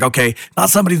standard, like, okay,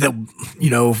 not somebody that,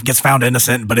 gets found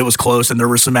innocent, but it was close and there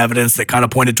was some evidence that kind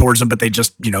of pointed towards them, but they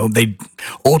just, they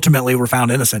ultimately were found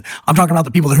innocent. I'm talking about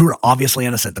the people who are obviously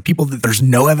innocent, the people that there's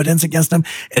no evidence against them,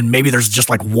 and maybe there's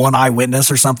just like one eyewitness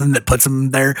or something that puts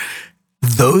them there.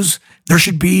 There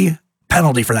should be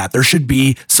penalty for that. There should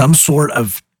be some sort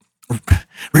of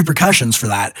repercussions for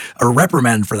that, or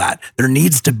reprimand for that. There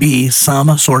needs to be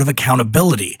some sort of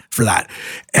accountability for that.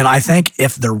 And I think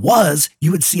if there was,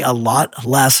 you would see a lot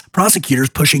less prosecutors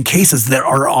pushing cases that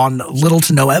are on little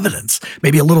to no evidence,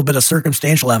 maybe a little bit of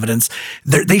circumstantial evidence.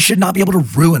 They should not be able to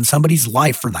ruin somebody's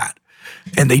life for that.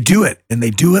 And they do it,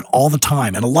 all the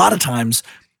time. And a lot of times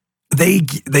they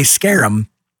scare them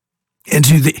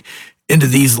into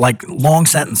these like long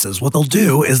sentences. What they'll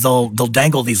do is they'll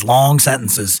dangle these long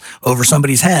sentences over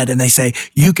somebody's head, and they say,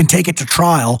 you can take it to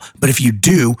trial, but if you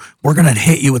do, we're going to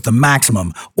hit you with the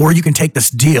maximum, or you can take this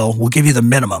deal, we'll give you the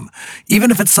minimum.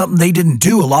 Even if it's something they didn't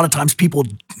do, a lot of times people,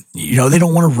 they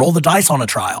don't want to roll the dice on a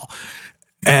trial.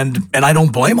 And I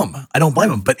don't blame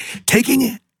them. But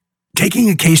taking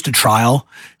a case to trial,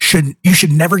 you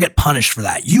should never get punished for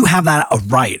that. You have that a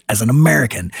right as an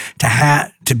American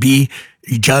to be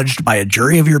judged by a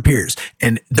jury of your peers.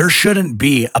 And there shouldn't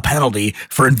be a penalty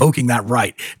for invoking that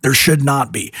right. There should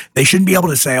not be. They shouldn't be able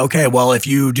to say, okay, well, if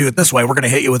you do it this way, we're going to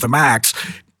hit you with a max.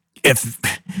 If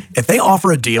they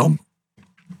offer a deal,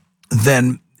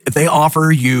 then if they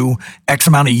offer you X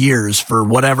amount of years for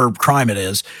whatever crime it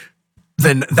is,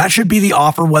 then that should be the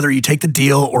offer, whether you take the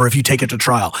deal or if you take it to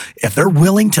trial. If they're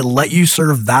willing to let you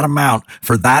serve that amount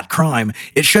for that crime,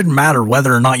 it shouldn't matter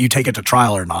whether or not you take it to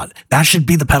trial or not. That should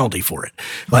be the penalty for it.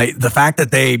 Like the fact that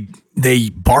they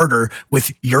barter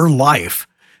with your life,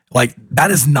 like that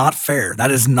is not fair.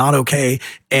 That is not okay.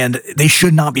 And they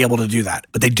should not be able to do that,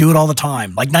 but they do it all the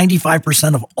time. Like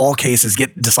 95% of all cases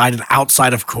get decided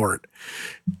outside of court.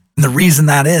 And the reason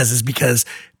that is because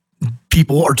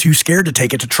people are too scared to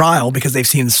take it to trial because they've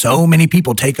seen so many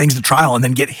people take things to trial and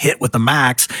then get hit with the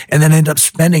max and then end up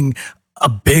spending a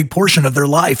big portion of their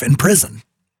life in prison.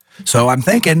 So I'm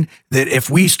thinking that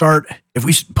if we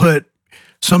put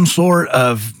some sort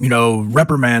of,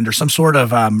 reprimand or some sort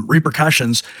of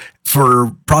repercussions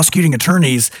for prosecuting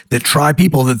attorneys that try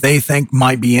people that they think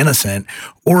might be innocent,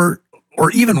 or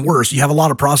even worse, you have a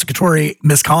lot of prosecutory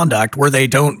misconduct where they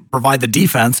don't provide the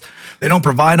defense. They don't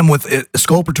provide them with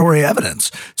exculpatory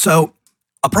evidence. So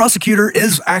a prosecutor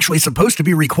is actually supposed to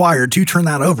be required to turn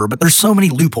that over, but there's so many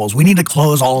loopholes. We need to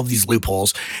close all of these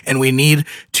loopholes, and we need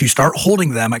to start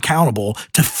holding them accountable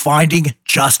to finding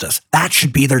justice. That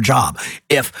should be their job.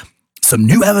 If some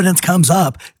new evidence comes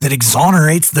up that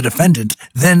exonerates the defendant,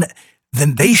 then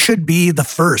they should be the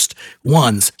first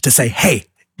ones to say, hey,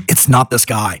 it's not this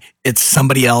guy. It's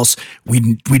somebody else. We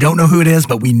don't know who it is,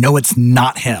 but we know it's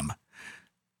not him.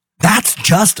 That's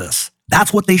justice.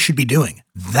 That's what they should be doing.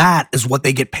 That is what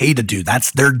they get paid to do.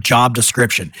 That's their job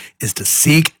description, is to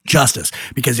seek justice.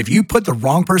 Because if you put the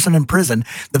wrong person in prison,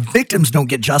 the victims don't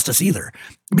get justice either.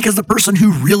 Because the person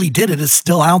who really did it is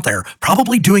still out there,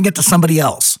 probably doing it to somebody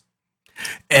else.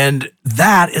 And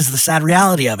that is the sad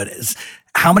reality of it, is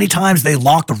how many times they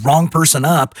lock the wrong person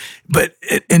up, and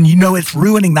it's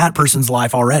ruining that person's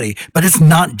life already. But it's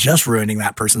not just ruining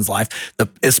that person's life,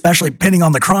 especially depending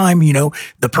on the crime.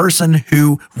 The person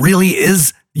who really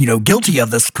is guilty of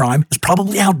this crime is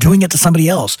probably out doing it to somebody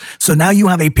else. So now you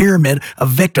have a pyramid of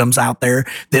victims out there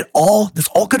that this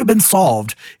all could have been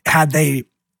solved had they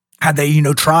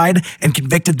tried and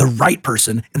convicted the right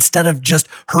person instead of just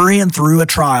hurrying through a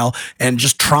trial and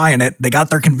just trying it. They got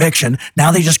their conviction.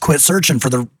 Now they just quit searching for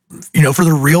the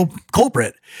real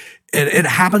culprit. It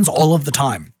happens all of the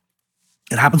time.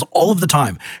 It happens all of the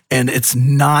time, and it's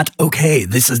not okay.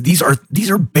 These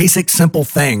are basic, simple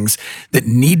things that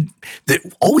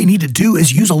all we need to do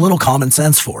is use a little common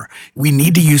sense for. We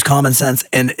need to use common sense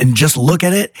and just look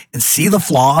at it and see the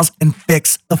flaws and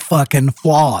fix the fucking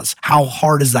flaws. How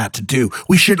hard is that to do?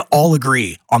 We should all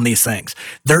agree on these things.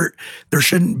 There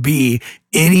shouldn't be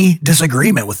any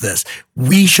disagreement with this.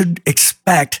 We should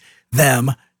expect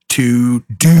them to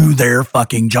do their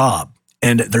fucking job,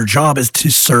 and their job is to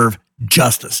serve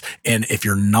justice. And if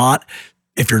the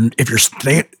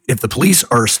police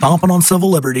are stomping on civil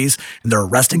liberties and they're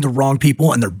arresting the wrong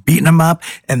people and they're beating them up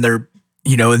and they're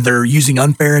using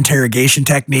unfair interrogation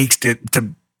techniques to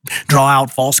draw out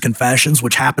false confessions,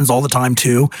 which happens all the time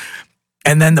too.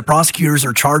 And then the prosecutors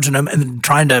are charging them and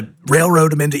trying to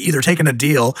railroad them into either taking a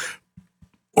deal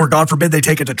or, God forbid, they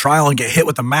take it to trial and get hit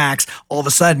with the max. All of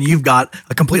a sudden, you've got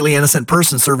a completely innocent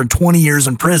person serving 20 years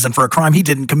in prison for a crime he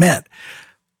didn't commit.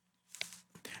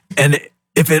 And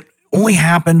if it only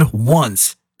happened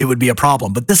once, it would be a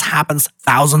problem. But this happens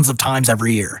thousands of times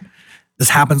every year. This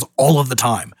happens all of the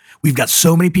time. We've got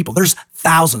so many people. There's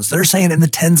thousands. They're saying in the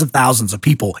tens of thousands of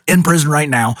people in prison right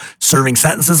now serving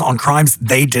sentences on crimes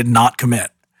they did not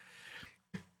commit.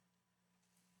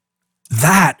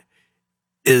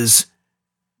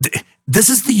 This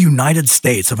is the United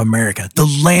States of America, the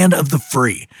land of the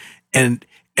free. And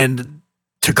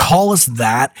to call us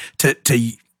that, to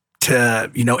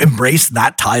embrace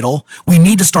that title, we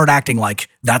need to start acting like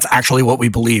that's actually what we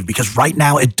believe, because right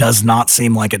now it does not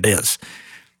seem like it is.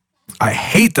 I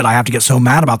hate that I have to get so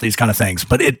mad about these kind of things,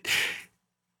 but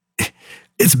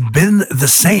it's been the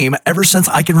same ever since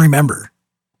I can remember.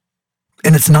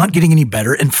 And it's not getting any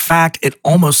better. In fact, it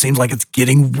almost seems like it's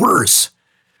getting worse.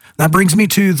 That brings me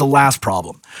to the last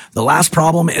problem. The last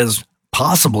problem is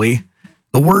possibly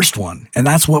the worst one. And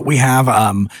that's what we have.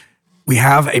 We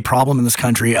have a problem in this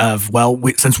country of,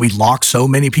 since we lock so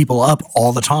many people up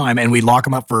all the time and we lock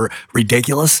them up for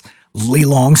ridiculously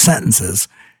long sentences,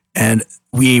 and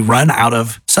we run out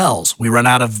of cells. We run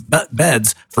out of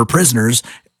beds for prisoners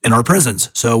in our prisons.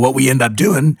 So what we end up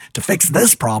doing to fix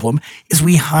this problem is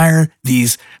we hire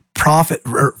these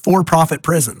for-profit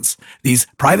prisons, these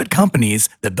private companies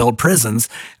that build prisons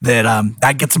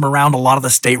that gets them around a lot of the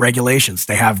state regulations.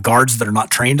 They have guards that are not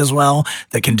trained as well.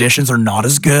 The conditions are not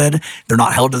as good. They're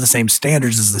not held to the same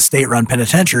standards as the state-run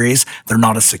penitentiaries. They're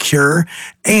not as secure.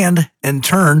 And in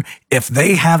turn, if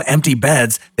they have empty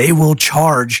beds, they will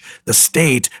charge the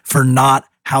state for not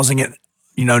housing it,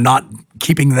 not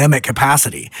keeping them at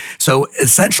capacity. So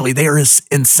essentially, they are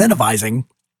incentivizing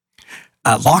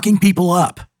locking people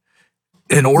up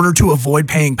in order to avoid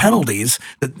paying penalties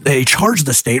that they charge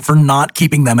the state for not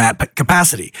keeping them at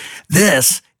capacity.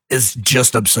 This is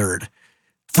just absurd.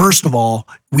 First of all,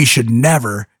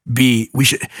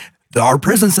 our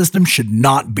prison system should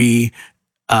not be,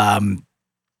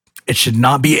 it should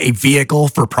not be a vehicle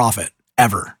for profit,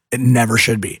 ever. It never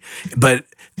should be. But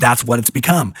that's what it's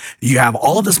become. You have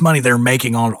all of this money they're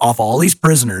making off all these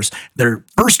prisoners.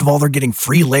 First of all, they're getting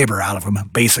free labor out of them,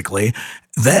 basically.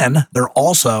 Then they're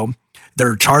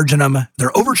charging them.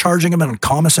 They're overcharging them in a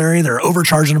commissary. They're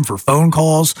overcharging them for phone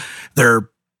calls. They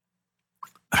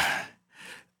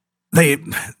hit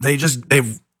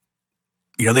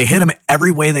them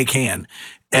every way they can,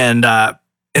 and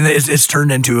it's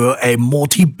turned into a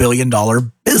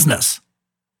multi-billion-dollar business.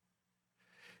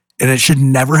 And it should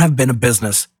never have been a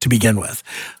business to begin with.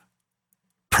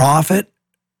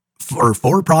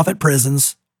 For-profit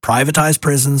prisons, privatized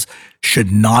prisons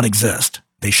should not exist.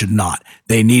 They should not.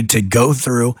 They need to go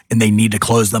through and they need to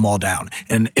close them all down.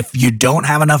 And if you don't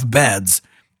have enough beds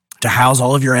to house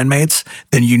all of your inmates,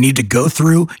 then you need to go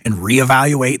through and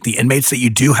reevaluate the inmates that you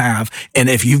do have. And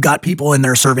if you've got people in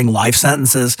there serving life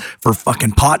sentences for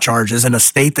fucking pot charges in a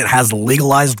state that has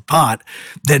legalized pot,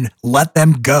 then let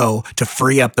them go to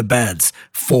free up the beds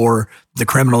for the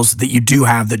criminals that you do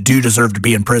have that do deserve to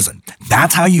be in prison.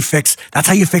 That's how you fix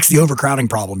the overcrowding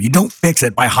problem. You don't fix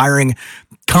it by hiring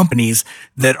companies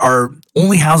that are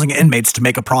only housing inmates to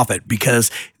make a profit,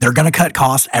 because they're going to cut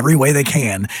costs every way they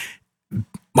can,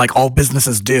 like all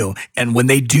businesses do. And when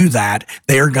they do that,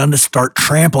 they are going to start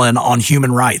trampling on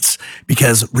human rights,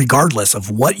 because regardless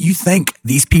of what you think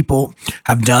these people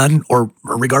have done, or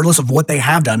regardless of what they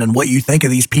have done and what you think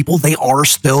of these people, they are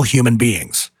still human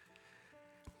beings.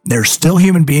 They're still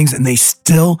human beings, and they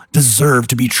still deserve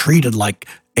to be treated like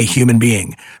a human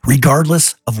being,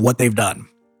 regardless of what they've done.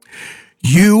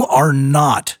 You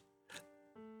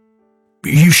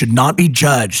should not be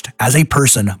judged as a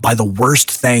person by the worst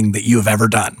thing that you have ever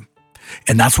done.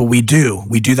 And that's what we do.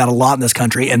 We do that a lot in this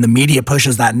country, and the media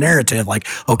pushes that narrative like,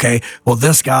 okay, well,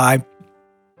 this guy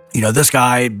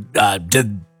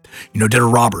did a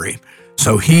robbery.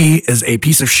 So he is a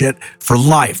piece of shit for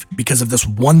life because of this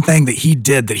one thing that he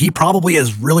did that he probably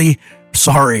is really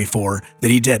sorry for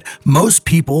that he did. Most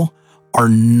people are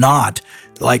not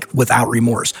like without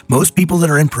remorse. Most people that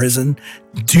are in prison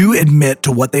do admit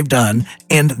to what they've done,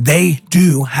 and they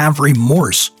do have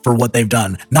remorse for what they've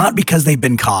done. Not because they've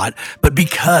been caught, but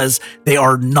because they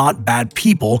are not bad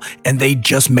people and they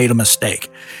just made a mistake.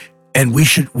 And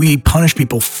we punish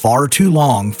people far too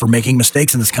long for making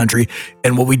mistakes in this country.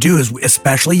 And what we do is,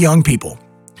 especially young people,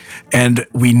 and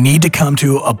we need to come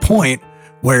to a point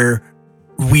where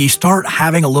we start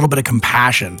having a little bit of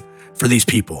compassion for these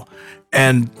people.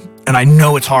 And I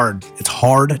know it's hard. It's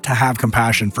hard to have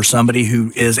compassion for somebody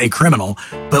who is a criminal,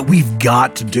 but we've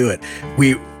got to do it.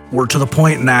 We're to the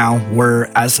point now where,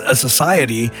 as a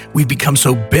society, we've become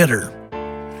so bitter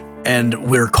and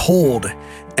we're cold,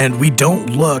 and we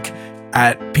don't look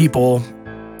at people,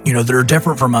 that are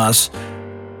different from us,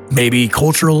 maybe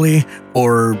culturally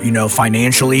or,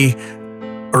 financially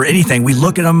or anything. We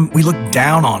look at them, we look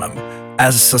down on them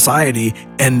as a society,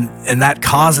 and that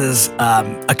causes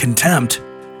a contempt,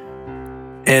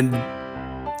 and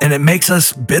it makes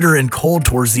us bitter and cold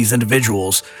towards these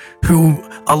individuals who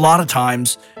a lot of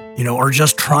times, are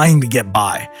just trying to get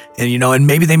by, and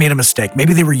maybe they made a mistake.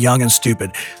 Maybe they were young and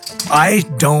stupid. I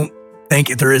don't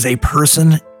think there is a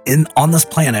person on this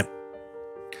planet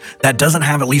that doesn't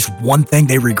have at least one thing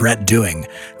they regret doing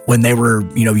when they were,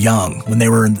 young, when they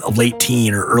were in late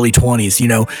teen or early 20s,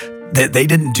 that they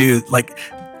didn't do. Like,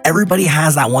 everybody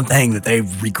has that one thing that they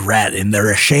regret and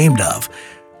they're ashamed of.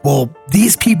 Well,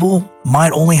 these people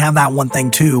might only have that one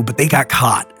thing too, but they got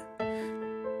caught.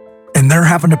 And they're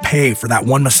having to pay for that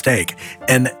one mistake.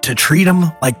 And to treat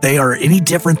them like they are any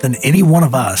different than any one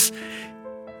of us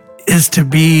is to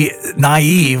be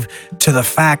naive to the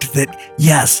fact that,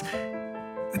 yes,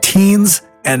 teens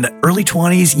and early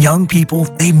 20s, young people,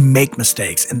 they make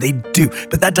mistakes, and they do.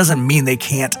 But that doesn't mean they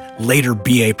can't later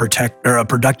be a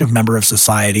productive member of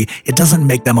society. It doesn't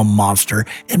make them a monster.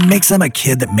 It makes them a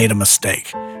kid that made a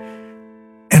mistake.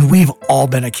 And we've all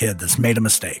been a kid that's made a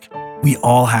mistake. We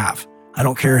all have. I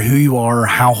don't care who you are or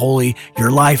how holy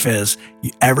your life is.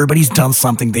 Everybody's done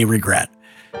something they regret.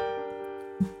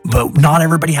 But not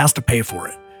everybody has to pay for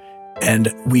it.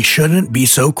 And we shouldn't be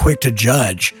so quick to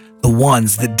judge the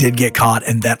ones that did get caught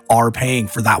and that are paying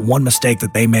for that one mistake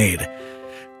that they made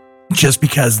just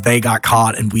because they got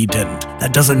caught and we didn't.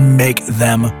 That doesn't make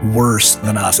them worse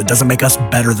than us. It doesn't make us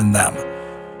better than them.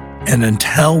 And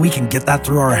until we can get that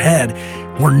through our head,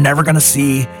 we're never going to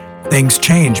see things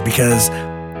change, because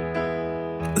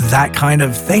that kind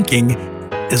of thinking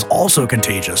is also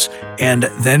contagious. And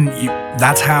then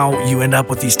that's how you end up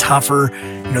with these tougher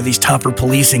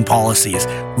policing policies.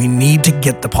 We need to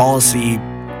get the policy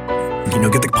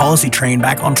train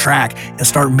back on track and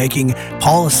start making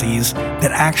policies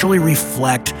that actually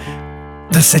reflect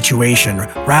the situation,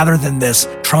 rather than this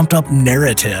trumped up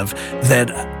narrative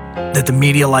that the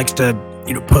media likes to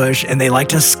push, and they like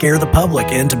to scare the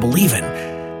public into believing.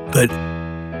 But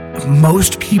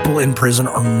most people in prison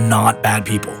are not bad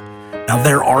people. Now,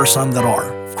 there are some that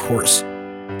are, of course,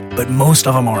 but most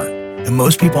of them aren't. And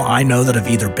most people I know that have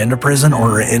either been to prison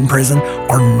or are in prison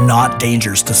are not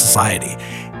dangers to society.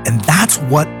 And that's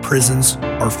what prisons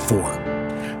are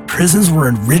for. Prisons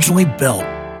were originally built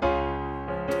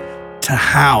to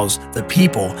house the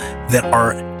people that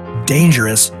are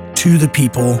dangerous to the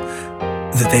people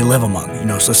that they live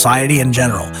among, society in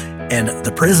general. And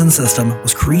the prison system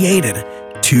was created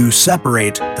to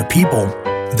separate the people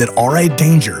that are a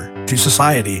danger to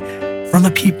society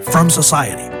from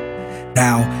society.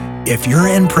 Now, If you're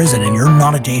in prison and you're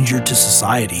not a danger to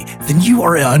society, then you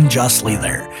are unjustly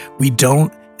there.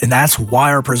 And that's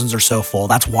why our prisons are so full.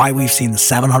 That's why we've seen the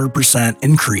 700%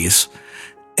 increase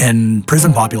in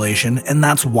prison population. And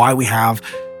that's why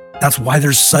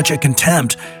there's such a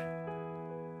contempt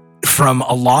from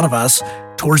a lot of us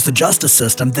towards the justice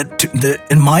system that,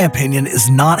 in my opinion, is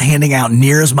not handing out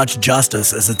near as much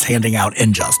justice as it's handing out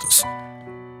injustice.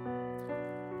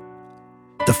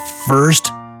 The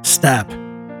first step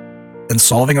in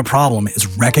solving a problem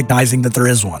is recognizing that there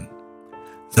is one.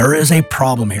 There is a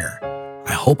problem here.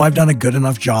 I hope I've done a good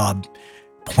enough job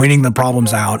pointing the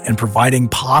problems out and providing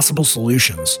possible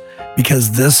solutions,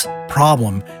 because this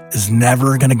problem is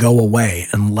never going to go away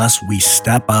unless we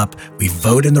step up, we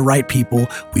vote in the right people,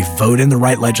 we vote in the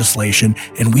right legislation,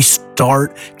 and we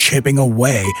start chipping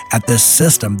away at this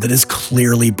system that is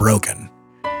clearly broken.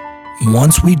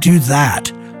 Once we do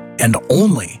that, and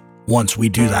only once we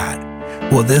do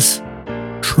that, will this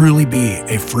truly be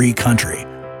a free country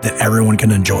that everyone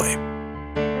can enjoy.